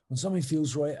that when something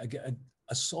feels right, I get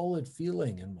a solid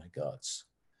feeling in my guts.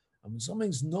 And when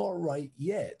something's not right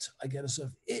yet, I get a sort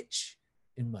of itch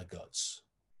in my guts.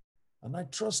 And I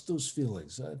trust those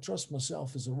feelings. I trust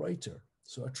myself as a writer.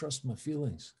 So I trust my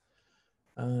feelings.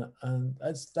 And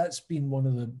that's been one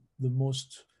of the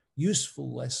most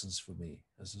useful lessons for me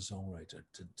as a songwriter,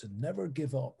 to never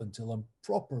give up until I'm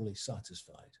properly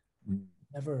satisfied.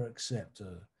 Never accept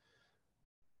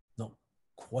not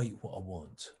quite what I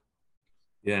want.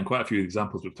 Yeah, and quite a few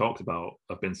examples we've talked about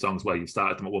have been songs where you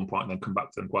started them at one point and then come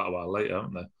back to them quite a while later,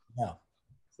 haven't they? Yeah.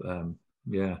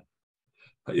 Yeah.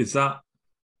 Is that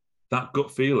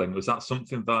gut feeling, was that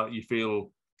something that you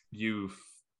feel you've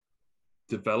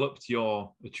developed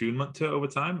your attunement to over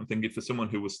time? I'm thinking for someone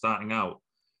who was starting out,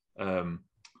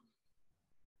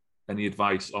 any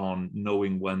advice on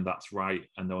knowing when that's right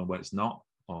and knowing when it's not?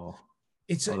 Or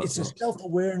it's a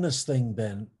self-awareness thing,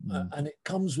 Ben, and it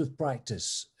comes with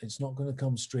practice. It's not going to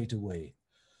come straight away.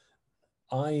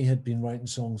 I had been writing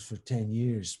songs for 10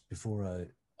 years before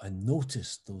I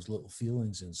noticed those little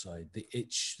feelings inside, the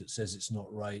itch that says it's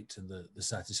not right and the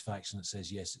satisfaction that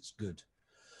says, yes, it's good.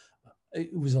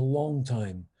 It was a long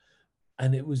time,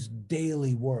 and it was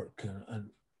daily work and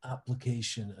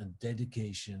application and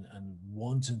dedication and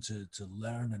wanting to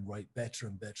learn and write better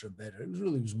and better and better.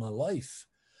 It was my life.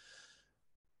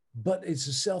 But it's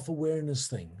a self-awareness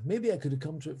thing. Maybe I could have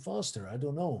come to it faster. I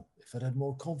don't know. If I'd had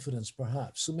more confidence,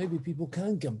 perhaps. So maybe people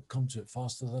can come to it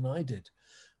faster than I did.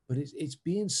 But it's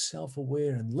being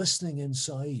self-aware and listening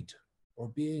inside, or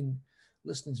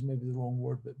listening is maybe the wrong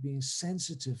word, but being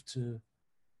sensitive to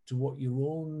what your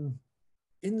own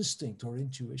instinct or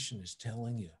intuition is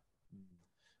telling you.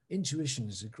 Intuition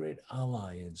is a great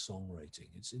ally in songwriting.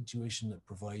 It's intuition that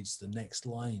provides the next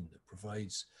line, that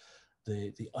provides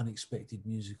the unexpected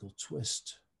musical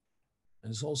twist.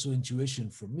 And it's also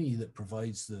intuition for me that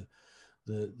provides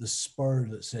the spur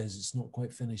that says it's not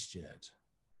quite finished yet.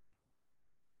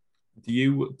 Do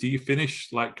you finish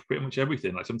like pretty much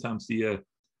everything? Like sometimes you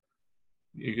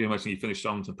imagine you finish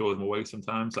songs and throw them away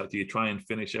sometimes. Like, do you try and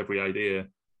finish every idea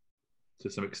to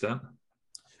some extent?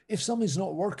 If something's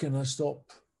not working, I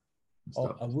stop.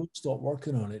 I will stop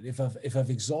working on it. If I've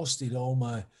exhausted all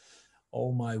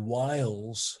my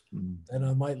wiles, then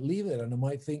I might leave it, and I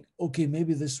might think, okay,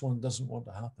 maybe this one doesn't want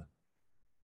to happen.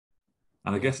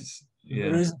 And I guess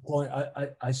there is a point.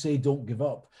 I say don't give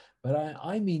up, but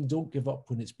I mean don't give up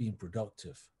when it's being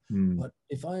productive. But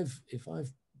if I've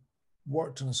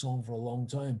worked on a song for a long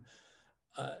time,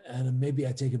 and maybe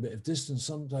I take a bit of distance,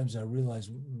 sometimes I realize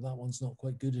that one's not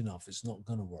quite good enough. It's not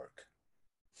going to work.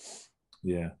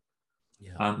 Yeah.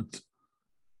 And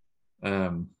Yeah. I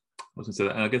was going to say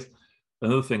that, and I guess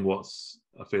another thing,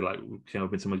 I feel like came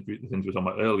up in some of the things we were talking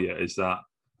about earlier, is that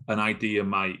an idea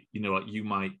might,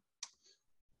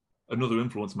 another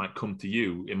influence might come to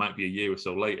you. It might be a year or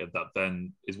so later that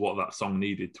then is what that song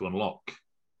needed to unlock.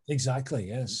 Exactly.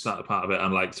 Yes. That part of it,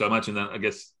 and so imagine then. I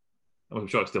guess I'm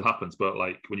sure it still happens, but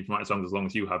when you write songs, as long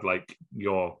as you have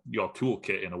your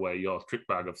toolkit in a way, your trick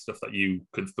bag of stuff that you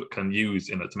can use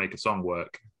in it to make a song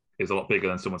work is a lot bigger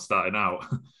than someone starting out.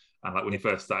 And when you're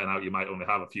first starting out, you might only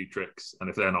have a few tricks, and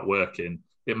if they're not working,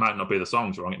 it might not be the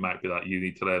song's wrong. It might be that you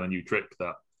need to learn a new trick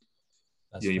that.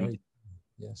 That's right.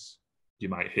 Yes. You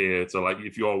might hear. So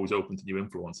if you're always open to new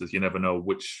influences, you never know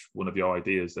which one of your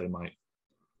ideas they might.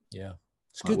 Yeah.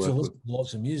 It's good to listen to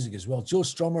lots of music as well. Joe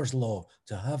Strummer's law: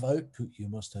 to have output, you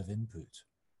must have input.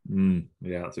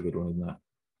 Yeah, that's a good one, isn't that?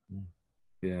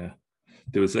 Yeah.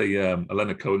 There was a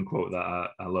Leonard Cohen quote that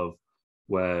I love,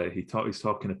 where he's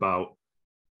talking about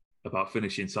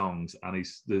finishing songs, and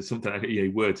there's something, he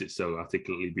words it so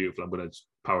articulately beautiful. I'm going to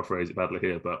paraphrase it badly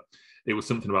here, but it was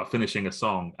something about finishing a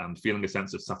song and feeling a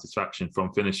sense of satisfaction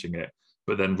from finishing it,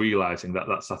 but then realizing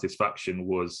that satisfaction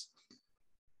was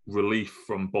relief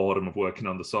from boredom of working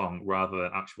on the song rather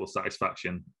than actual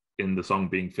satisfaction in the song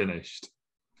being finished.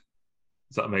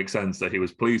 Does that make sense? That he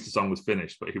was pleased the song was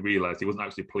finished, but he realized he wasn't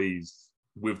actually pleased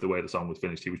with the way the song was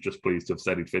finished. He was just pleased to have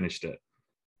said he'd finished it.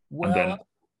 Well, and then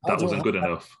that wasn't good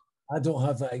enough. I don't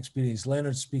have that experience.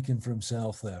 Leonard's speaking for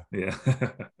himself there. Yeah.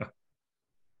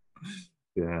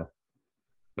 Yeah.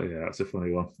 But yeah, that's a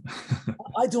funny one.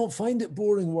 I don't find it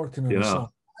boring working on a song.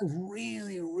 I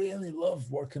really, really love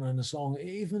working on a song,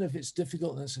 even if it's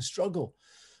difficult and it's a struggle.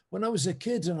 When I was a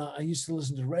kid and I used to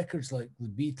listen to records like the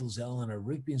Beatles, Eleanor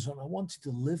Rigby and so on, I wanted to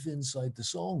live inside the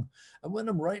song. And when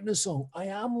I'm writing a song, I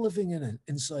am living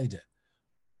inside it.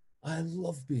 I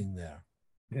love being there.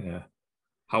 Yeah.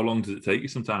 How long does it take you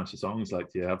sometimes for songs? Do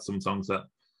you have some songs that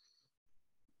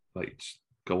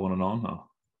go on and on? Or?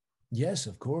 Yes,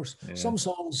 of course. Yeah. Some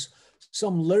songs,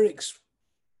 some lyrics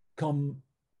come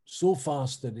so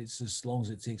fast that it's as long as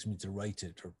it takes me to write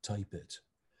it or type it.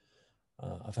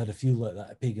 I've had a few like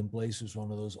that. Pagan Place was one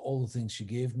of those. All the Things She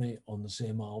Gave Me on the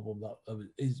same album.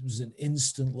 It was an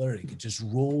instant lyric. It just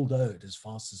rolled out as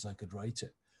fast as I could write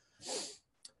it.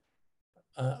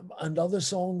 And other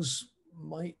songs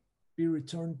might be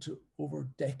returned to over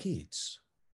decades.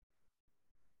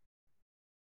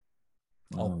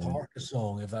 I'll park a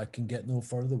song. If I can get no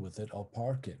further with it, I'll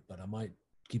park it. But I might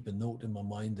keep a note in my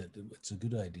mind that it's a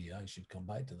good idea. I should come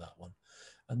back to that one.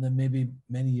 And then maybe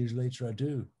many years later I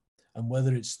do. And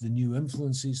whether it's the new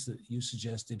influences that you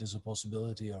suggested as a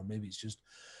possibility, or maybe it's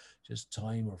just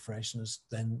time or freshness,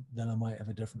 then I might have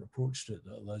a different approach to it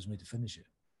that allows me to finish it.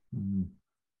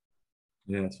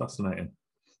 Yeah, it's fascinating.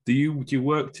 Do you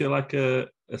work to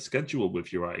a schedule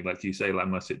with your writing? Do you say I'm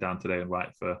going to sit down today and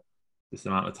write for this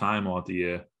amount of time, or do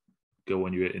you go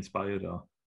when you're inspired? Or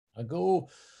I go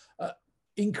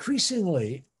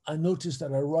increasingly. I notice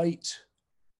that I write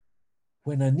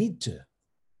when I need to.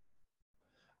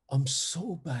 I'm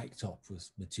so backed up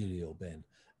with material, Ben,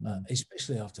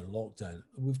 especially after lockdown.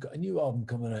 We've got a new album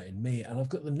coming out in May, and I've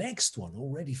got the next one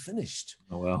already finished.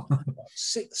 Oh, well.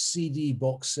 6 CD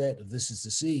box set of This Is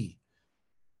the Sea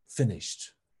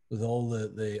finished, with all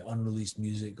the unreleased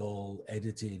music all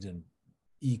edited and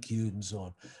EQ'd and so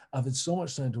on. I've had so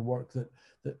much time to work that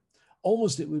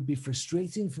almost it would be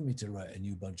frustrating for me to write a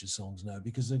new bunch of songs now,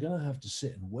 because they're going to have to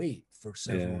sit and wait for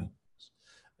several months.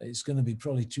 It's going to be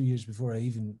probably 2 years before I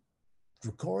even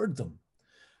record them.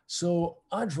 So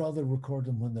I'd rather record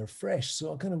them when they're fresh.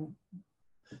 So I kind of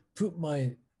put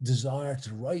my desire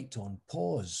to write on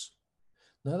pause.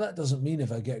 Now, that doesn't mean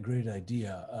if I get a great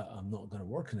idea, I'm not going to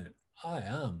work on it. I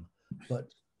am,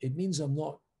 but it means I'm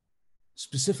not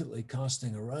specifically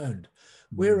casting around.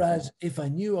 Whereas if I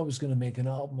knew I was going to make an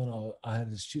album and I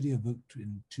had a studio booked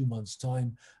in 2 months'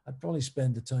 time, I'd probably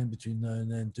spend the time between now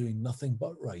and then doing nothing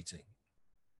but writing.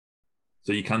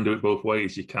 So you can do it both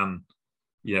ways. You can,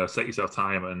 set yourself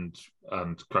time and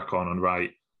crack on and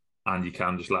write, and you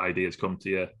can just let ideas come to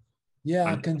you. Yeah,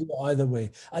 I can do it either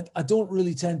way. I don't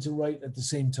really tend to write at the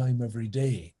same time every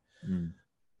day.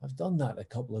 I've done that a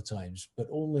couple of times, but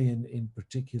only in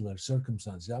particular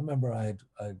circumstances. I remember I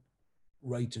had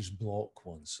writer's block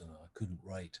once and I couldn't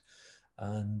write.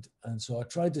 And so I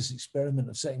tried this experiment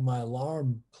of setting my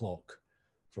alarm clock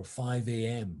for 5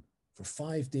 a.m. for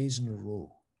 5 days in a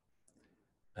row.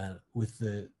 And with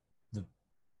the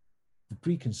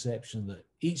preconception that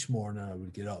each morning I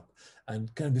would get up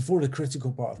and kind of before the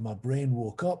critical part of my brain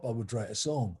woke up, I would write a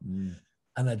song.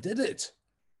 And I did it.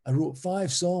 I wrote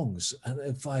 5 songs,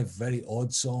 and 5 very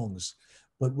odd songs,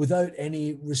 but without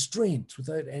any restraint,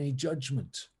 without any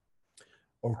judgment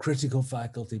or critical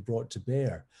faculty brought to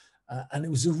bear. And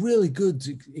it was a really good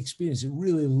experience. It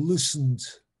really loosened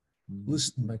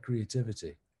my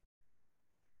creativity.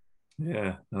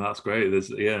 Yeah, no, that's great.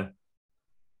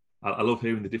 I love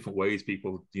hearing the different ways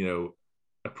people,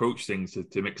 approach things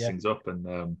to mix things up.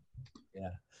 And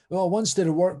well, I once did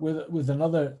a work with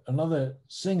another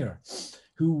singer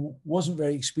who wasn't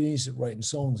very experienced at writing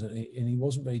songs, and he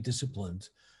wasn't very disciplined.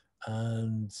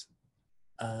 And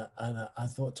I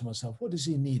thought to myself, what does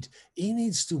he need? He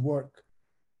needs to work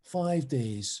 5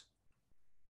 days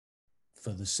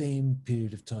for the same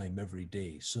period of time every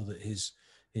day, so that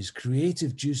his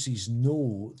creative juices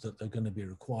know that they're going to be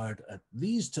required at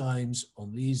these times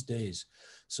on these days.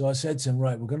 So I said to him,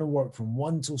 right, we're going to work from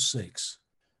 1 till 6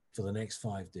 for the next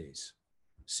 5 days.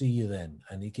 See you then.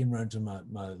 And he came around to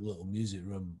my little music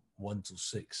room 1 till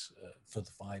 6 for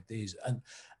the 5 days. And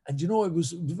it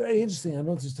was very interesting. I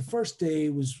noticed the first day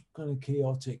was kind of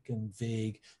chaotic and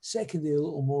vague. Second day, a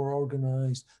little more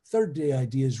organized. Third day,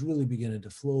 ideas really beginning to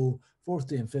flow. Fourth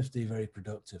day and fifth day, very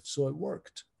productive. So it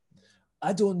worked.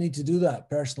 I don't need to do that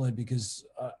personally because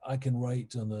I can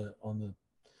write on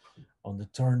the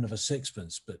turn of a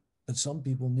sixpence, but some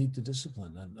people need the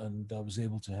discipline, and I was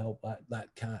able to help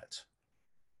that cat.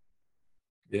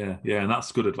 Yeah, and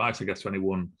that's good advice, I guess, to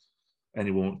anyone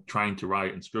trying to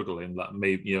write and struggling. That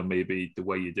maybe the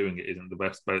way you're doing it isn't the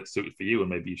best suited for you, and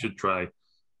maybe you should try,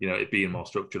 it being more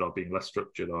structured or being less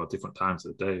structured or different times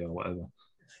of the day or whatever.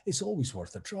 It's always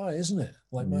worth a try, isn't it?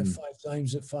 Like my 5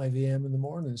 times at 5 a.m. in the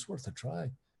morning, it's worth a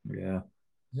try. Yeah.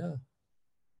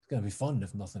 It's going to be fun,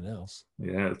 if nothing else.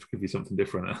 Yeah, it could be something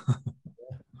different.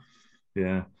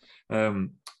 Yeah.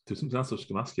 There's something else I was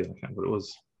going to ask you. I can't remember what it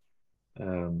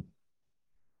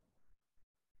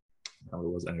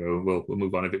was. Anyway, we'll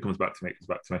move on. If it comes back to me, it comes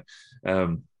back to me.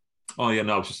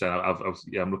 I was just saying,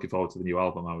 I'm looking forward to the new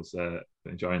album. I was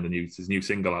enjoying there's a new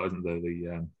single out, isn't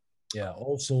there?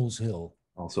 All Souls Hill.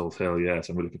 All Souls Hill, yes.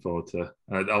 I'm really looking forward to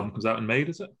the album comes out in May,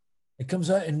 does it? It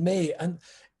comes out in May. And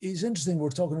it's interesting, we're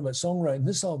talking about songwriting.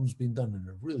 This album's been done in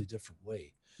a really different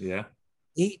way. Yeah.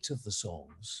 8 of the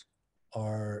songs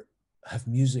have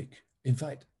music. In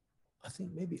fact, I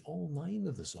think maybe all 9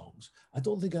 of the songs. I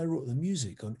don't think I wrote the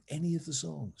music on any of the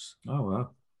songs. Oh, wow.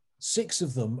 6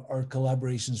 of them are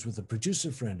collaborations with a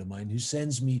producer friend of mine who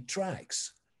sends me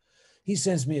tracks. He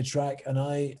sends me a track and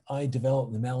I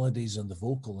develop the melodies and the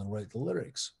vocal and write the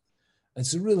lyrics. And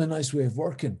it's a really nice way of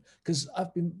working because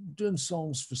I've been doing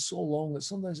songs for so long that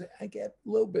sometimes I get a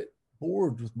little bit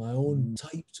bored with my own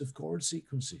types of chord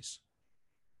sequences.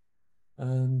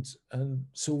 And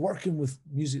so working with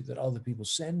music that other people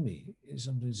send me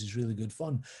sometimes is really good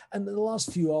fun. And in the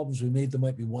last few albums we made, there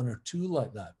might be 1 or 2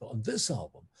 like that. But on this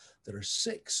album, there are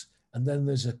 6. And then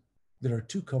there are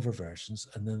 2 cover versions.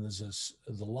 And then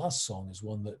the last song is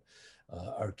one that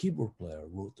our keyboard player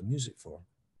wrote the music for.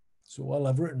 So while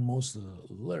I've written most of the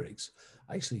lyrics,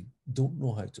 I actually don't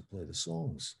know how to play the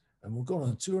songs. And we're going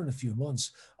on tour in a few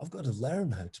months. I've got to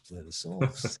learn how to play the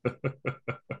songs.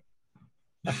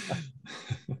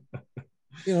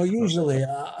 Usually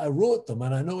I wrote them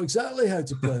and I know exactly how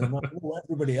to play them. I know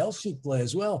everybody else should play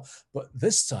as well. But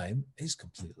this time is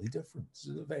completely different. It's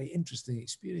a very interesting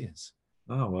experience.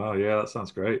 Oh, wow. Yeah, that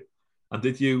sounds great. And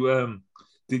did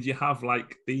you have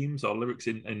like themes or lyrics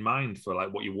in mind for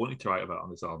like what you wanted to write about on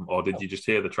this album? Or did you just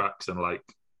hear the tracks and like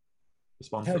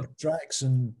respond to them? Tracks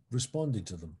and responded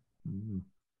to them.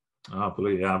 Oh,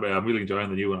 brilliant. Yeah, I'm really enjoying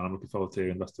the new one. I'm looking forward to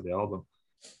hearing the rest of the album.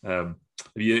 Are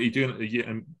you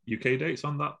doing UK dates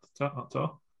on that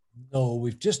tour? No,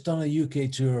 we've just done a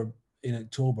UK tour in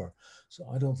October. So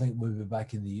I don't think we'll be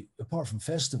back apart from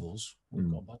festivals,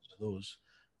 we've got a bunch of those,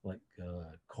 like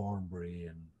Cornbury,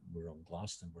 and we're on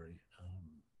Glastonbury.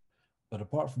 But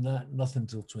apart from that, nothing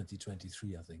until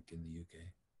 2023, I think, in the UK.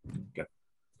 Okay.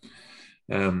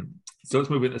 So let's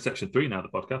move into section 3 now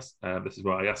of the podcast. This is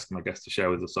where I ask my guests to share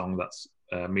with us a song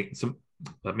that means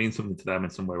something to them in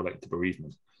some way related to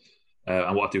bereavement.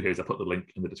 And what I do here is I put the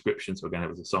link in the description. So again,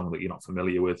 if it's a song that you're not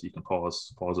familiar with, you can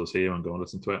pause us here and go and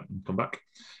listen to it and come back.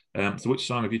 So which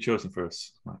song have you chosen for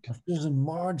us, Mike? I've chosen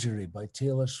Marjorie by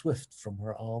Taylor Swift from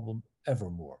her album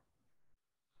Evermore.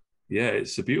 Yeah,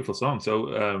 it's a beautiful song.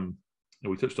 So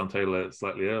we touched on Taylor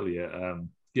slightly earlier.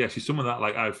 Yeah, she's someone that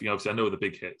like obviously I know the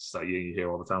big hits that you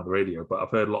hear all the time on the radio, but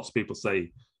I've heard lots of people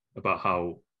say about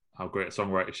how great a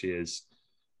songwriter she is.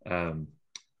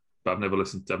 But I've never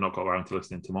listened. I've not got around to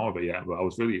listening to more of it yet. But I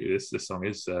was really this song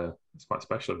is it's quite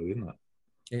special, isn't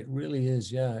it? It really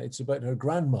is. Yeah, it's about her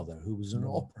grandmother who was an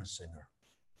opera singer.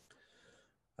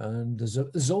 And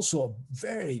there's also a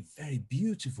very, very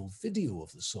beautiful video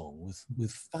of the song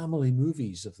with family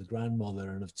movies of the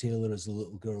grandmother and of Taylor as a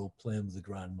little girl playing with the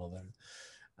grandmother.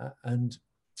 And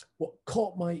what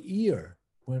caught my ear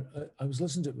when I was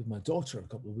listening to it with my daughter a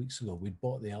couple of weeks ago, we'd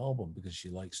bought the album because she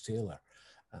likes Taylor.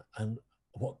 And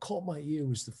what caught my ear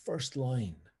was the first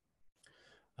line,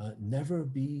 never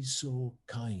be so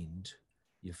kind,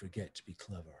 you forget to be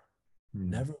clever.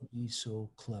 Never be so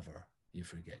clever, you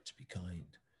forget to be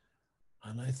kind.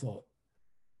 And I thought,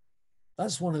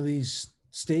 that's one of these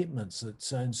statements that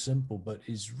sounds simple, but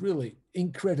is really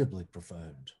incredibly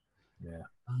profound. Yeah.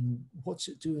 And what's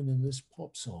it doing in this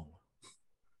pop song?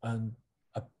 And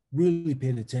I really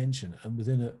paid attention. And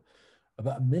within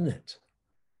about a minute,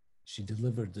 she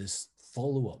delivered this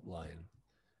follow-up line.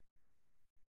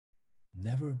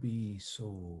 Never be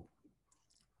so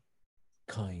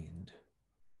kind,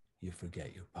 you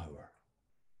forget your power.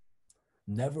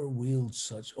 Never wield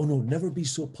such, never be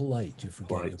so polite, you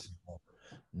forget your power.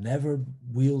 Never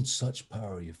wield such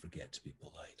power, you forget to be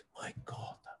polite. My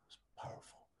God, that was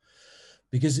powerful.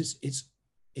 Because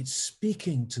it's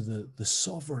speaking to the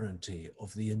sovereignty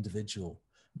of the individual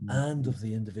and of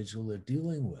the individual they're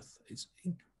dealing with. It's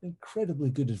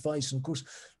incredibly good advice. And of course,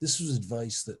 this was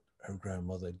advice that her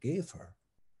grandmother gave her.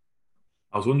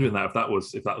 I was wondering that if that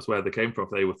was where they came from,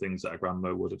 if they were things that a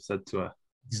grandma would have said to her.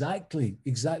 Exactly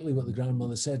what the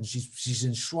grandmother said, and she's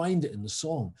enshrined it in the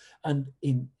song, and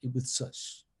with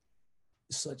such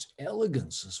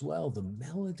elegance as well. The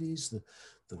melodies, the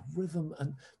rhythm,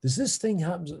 and there's this thing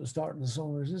happens at the start of the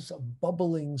song. There's this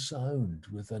bubbling sound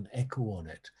with an echo on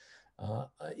it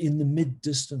in the mid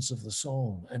distance of the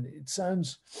song, and it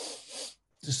sounds.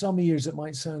 To some ears, it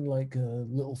might sound like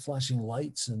little flashing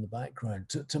lights in the background.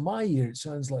 To my ear, it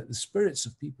sounds like the spirits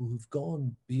of people who've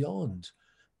gone beyond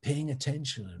paying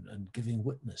attention and giving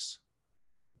witness.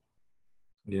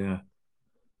 Yeah,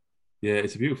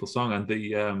 it's a beautiful song, and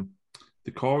the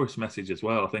chorus message as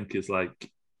well, I think, is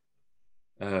like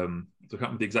I can't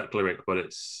remember the exact lyric, but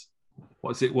it's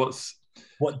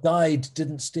what died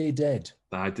didn't stay dead.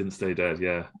 Died didn't stay dead.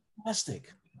 Yeah,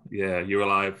 fantastic. Yeah, you're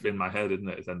alive in my head, isn't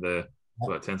it? And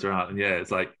so it turns around, and yeah,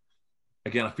 it's like,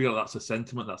 again, I feel that's a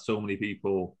sentiment that so many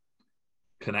people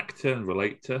connect to and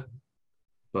relate to,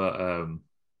 but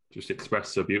just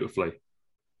expressed so beautifully.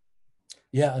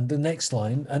 Yeah, and the next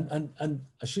line, and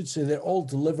I should say they're all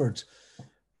delivered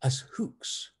as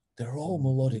hooks. They're all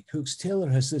melodic hooks. Taylor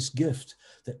has this gift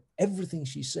that everything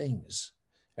she sings,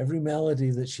 every melody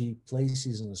that she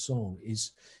places in a song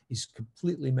is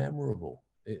completely memorable.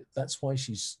 That's why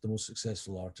she's the most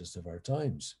successful artist of our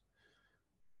times.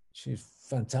 She's a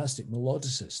fantastic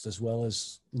melodicist as well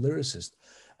as lyricist.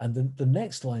 And the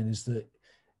next line is that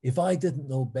if I didn't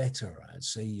know better, I'd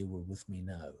say you were with me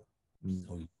now,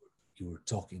 or you were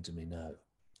talking to me now.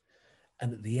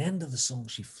 And at the end of the song,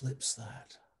 she flips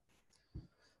that.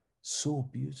 So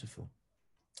beautiful.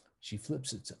 She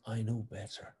flips it to, I know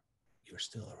better, you're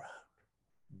still around.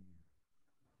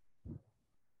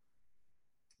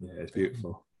 Yeah, it's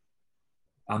beautiful.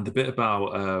 And the bit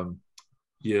about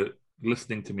you're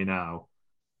listening to me now,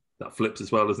 that flips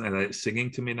as well, doesn't it? And it's singing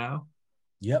to me now.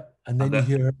 Yep, and then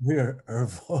you hear her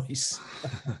voice.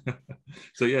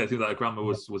 So yeah, it seems like grandma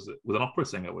was an opera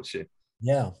singer, was she?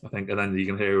 Yeah, I think, and then you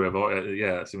can hear her voice.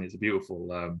 Yeah, I mean, it's a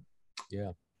beautiful,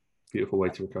 beautiful way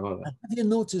to record that. Have you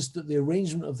noticed that the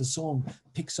arrangement of the song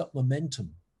picks up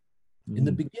momentum? In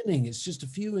the beginning, it's just a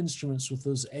few instruments with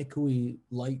those echoey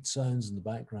light sounds in the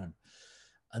background.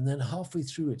 And then halfway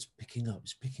through, it's picking up.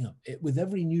 With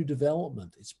every new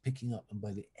development, it's picking up. And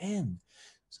by the end,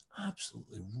 it's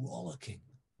absolutely rollicking.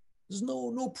 There's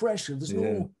no pressure.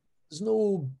 There's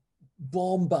no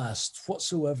bombast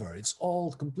whatsoever. It's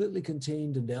all completely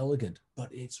contained and elegant,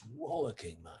 but it's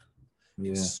rollicking, man.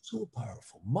 Yeah. It's so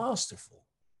powerful, masterful.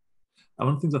 And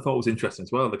one of the things I thought was interesting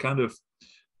as well, the kind of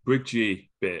bridgey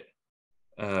bit,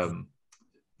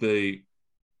 the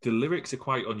lyrics are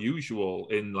quite unusual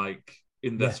in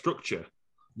their structure.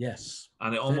 Yes.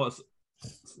 And it almost,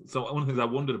 so one of the things I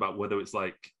wondered about whether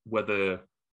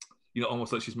you know,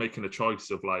 almost like she's making a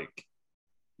choice of like,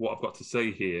 what I've got to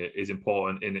say here is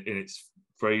important in its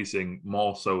phrasing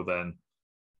more so than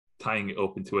tying it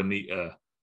up into a neater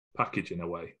package in a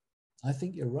way. I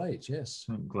think you're right. Yes.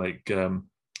 Like, I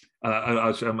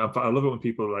love it when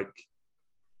people are like,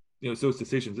 you know, it's those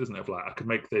decisions, isn't it? Of like, I could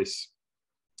make this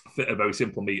fit a very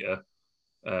simple meter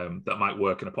that might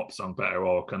work in a pop song better,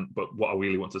 but what I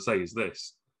really want to say is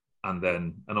this. And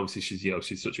obviously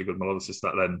she's such a good melodicist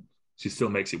that then she still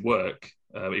makes it work,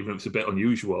 even if it's a bit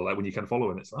unusual. Like when you can follow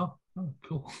it, it's oh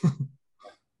cool.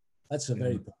 That's a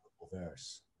very powerful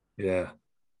verse. Yeah.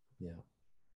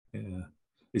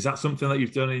 Is that something that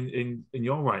you've done in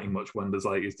your writing much? When there's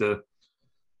like,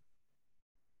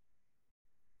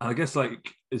 I guess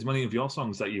like, as many of your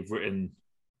songs that you've written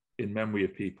in memory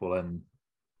of people,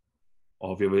 or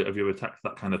have you ever tackled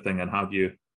that kind of thing? And how do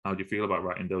you feel about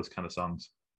writing those kind of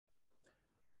songs?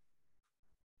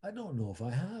 I don't know if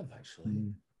I have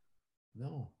actually.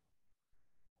 No,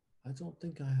 I don't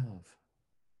think I have.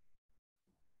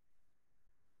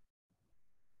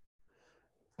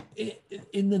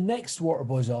 In the next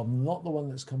Waterboys album, not the one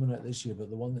that's coming out this year, but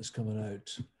the one that's coming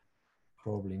out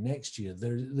probably next year,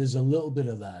 there's a little bit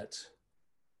of that.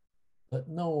 But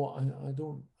no,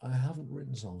 I haven't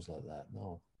written songs like that,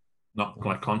 no. Not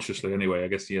like consciously anyway, I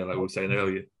guess, like we were saying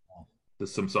earlier,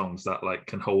 there's some songs that like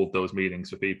can hold those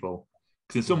meanings for people.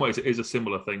 Because in some ways it is a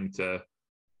similar thing to,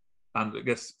 and I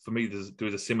guess for me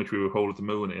there's a symmetry with Hole of the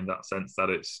Moon in that sense that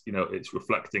it's, you know, it's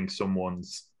reflecting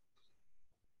someone's,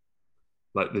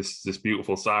 like this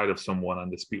beautiful side of someone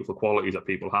and this beautiful qualities that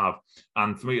people have.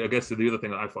 And for me, I guess the other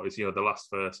thing that I thought is, you know, the last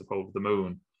verse of Hole of the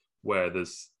Moon, where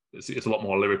it's a lot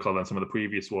more lyrical than some of the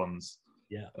previous ones.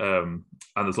 Yeah. And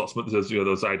there's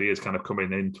those ideas kind of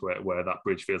coming into it where that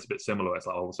bridge feels a bit similar. It's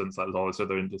like all of a sudden there's all this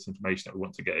other information that we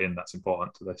want to get in that's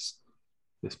important to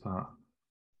this part.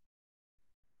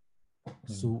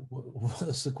 So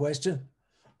what's the question?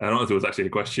 I don't know if there was actually a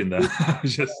question there. I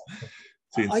was just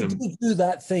I did do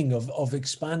that thing of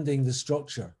expanding the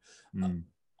structure.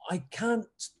 I can't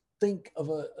think of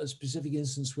a specific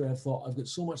instance where I thought I've got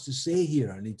so much to say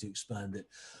here, I need to expand it.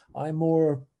 I'm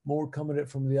more coming at it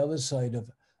from the other side of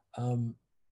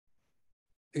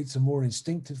it's a more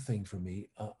instinctive thing for me.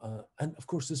 And of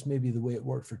course, this may be the way it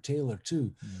worked for Taylor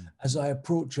too. As I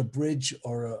approach a bridge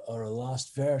or a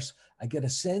last verse, I get a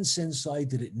sense inside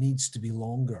that it needs to be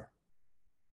longer,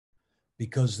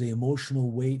 because the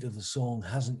emotional weight of the song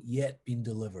hasn't yet been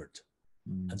delivered.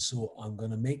 And so I'm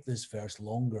going to make this verse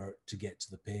longer to get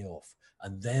to the payoff,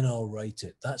 and then I'll write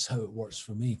it. That's how it works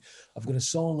for me. I've got a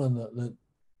song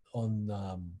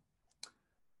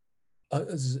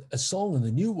a song on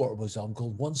the new Waterboys album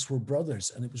called Once We're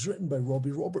Brothers, and it was written by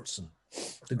Robbie Robertson,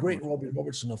 the great Robbie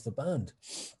Robertson of the band.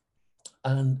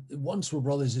 And Once We're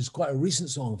Brothers is quite a recent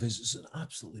song of his. It's an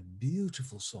absolutely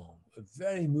beautiful song, a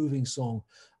very moving song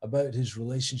about his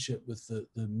relationship with the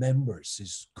members,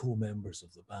 his co-members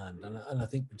of the band. And I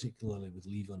think particularly with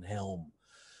Levon Helm.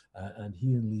 And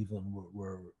he and Levon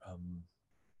were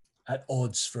at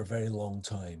odds for a very long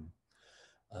time,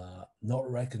 not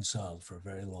reconciled for a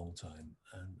very long time.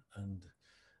 And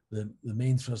the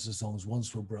main thrust of the song is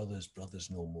Once We're Brothers, Brothers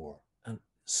No More. And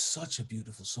such a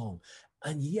beautiful song.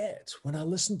 And yet, when I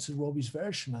listened to Robbie's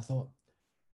version, I thought,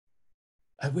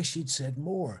 I wish he'd said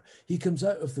more. He comes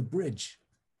out of the bridge,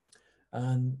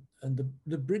 and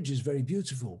the bridge is very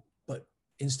beautiful. But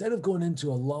instead of going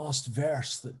into a last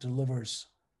verse that delivers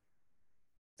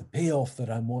the payoff that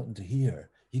I'm wanting to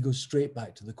hear, he goes straight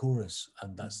back to the chorus,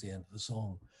 and that's the end of the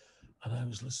song. And I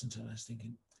was listening to it, and I was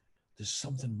thinking, there's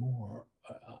something more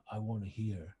I want to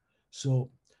hear. So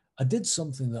I did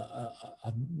something that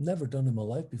I've never done in my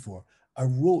life before. I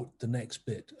wrote the next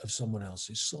bit of someone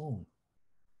else's song,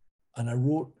 and I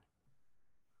wrote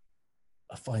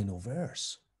a final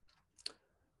verse.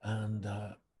 And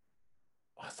I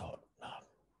thought,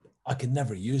 I can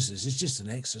never use this. It's just an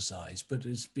exercise, but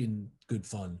it's been good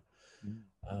fun.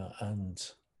 And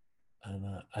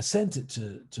I sent it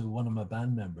to one of my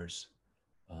band members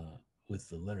with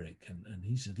the lyric, and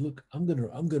he said, "Look, I'm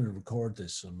gonna record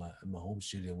this in my home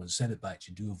studio. I'm gonna send it back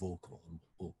to you, do a vocal, and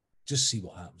we'll just see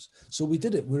what happens." So we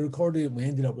did it. We recorded it. And we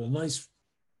ended up with a nice,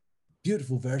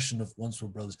 beautiful version of Once We're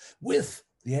Brothers with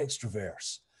the extra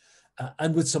verse,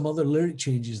 and with some other lyric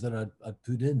changes that I'd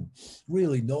put in.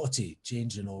 Really naughty,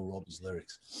 changing all Robbie's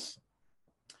lyrics.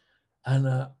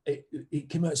 And it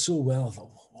came out so well. I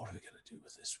thought, what are we going to do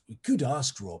with this? We could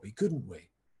ask Robbie, couldn't we?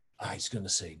 He's going to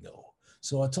say no.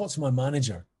 So I talked to my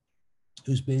manager,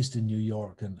 who's based in New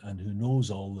York and who knows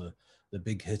all the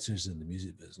big hitters in the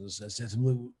music business. I said to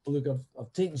him, look,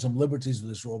 I've taken some liberties with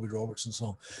this Robbie Robertson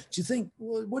song. Do you think,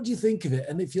 what do you think of it?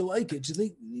 And if you like it, do you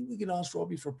think we can ask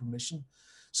Robbie for permission?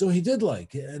 So he did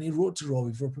like it, and he wrote to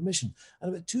Robbie for permission.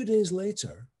 And about 2 days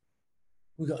later,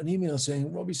 we got an email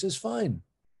saying, Robbie says, fine,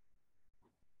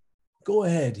 go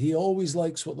ahead. He always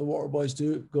likes what the Waterboys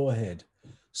do. Go ahead.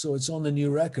 So it's on the new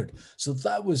record. So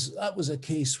that was a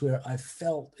case where I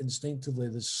felt instinctively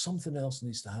there's something else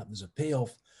needs to happen. There's a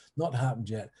payoff, not happened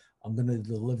yet. I'm going to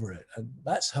deliver it. And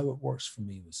that's how it works for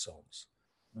me with songs.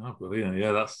 Oh, brilliant.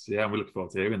 Yeah, we look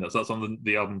forward to hearing that. So that's on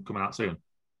the album coming out soon?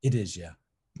 It is, yeah.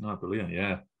 Oh, brilliant.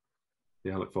 Yeah,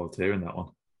 I look forward to hearing that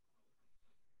one.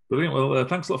 Brilliant. Well,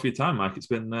 thanks a lot for your time, Mike. It's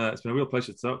been a real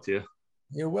pleasure to talk to you.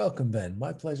 You're welcome, Ben.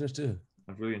 My pleasure too.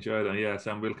 I've really enjoyed it. Yeah,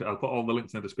 so I'll put all the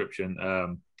links in the description.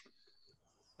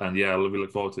 And yeah, we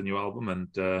look forward to the new album, and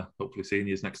hopefully seeing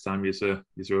you next time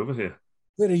you're over here.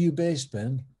 Where are you based,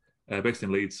 Ben? Based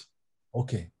in Leeds.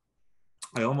 Okay.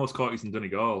 I almost caught you in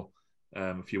Donegal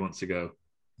a few months ago.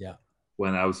 Yeah.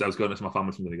 When I was going to my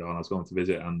family from Donegal, and I was going to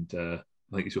visit, and I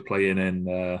think you were playing in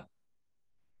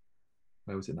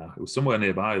where was it now? It was somewhere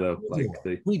nearby though,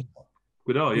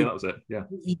 Gweedore, yeah, that was it. Yeah,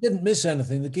 you didn't miss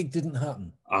anything. The gig didn't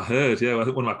happen. I heard. Yeah, I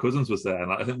think one of my cousins was there,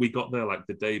 and I think we got there like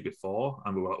the day before,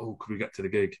 and we were like, "Oh, could we get to the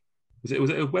gig?" Was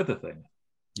it a weather thing?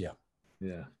 Yeah.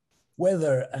 Yeah.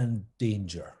 Weather and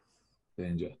danger.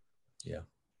 Danger. Yeah.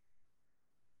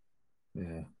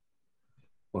 Yeah.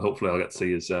 Well, hopefully I'll get to see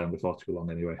you before too long.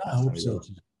 Anyway, I hope so.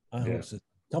 I hope so.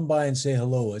 Come by and say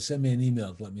hello. Send me an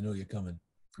email to let me know you're coming.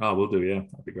 Oh, we'll do. Yeah,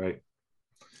 that'd be great.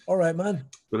 All right, man.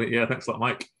 Brilliant. Yeah, thanks a lot,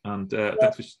 Mike. And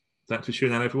thanks for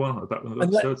tuning in, everyone. I'll be back with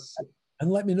another episodes.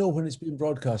 And let me know when it's been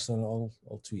broadcast, and I'll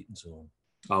tweet and so on.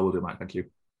 I will do, Mike. Thank you.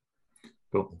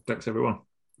 Cool. Thanks, everyone.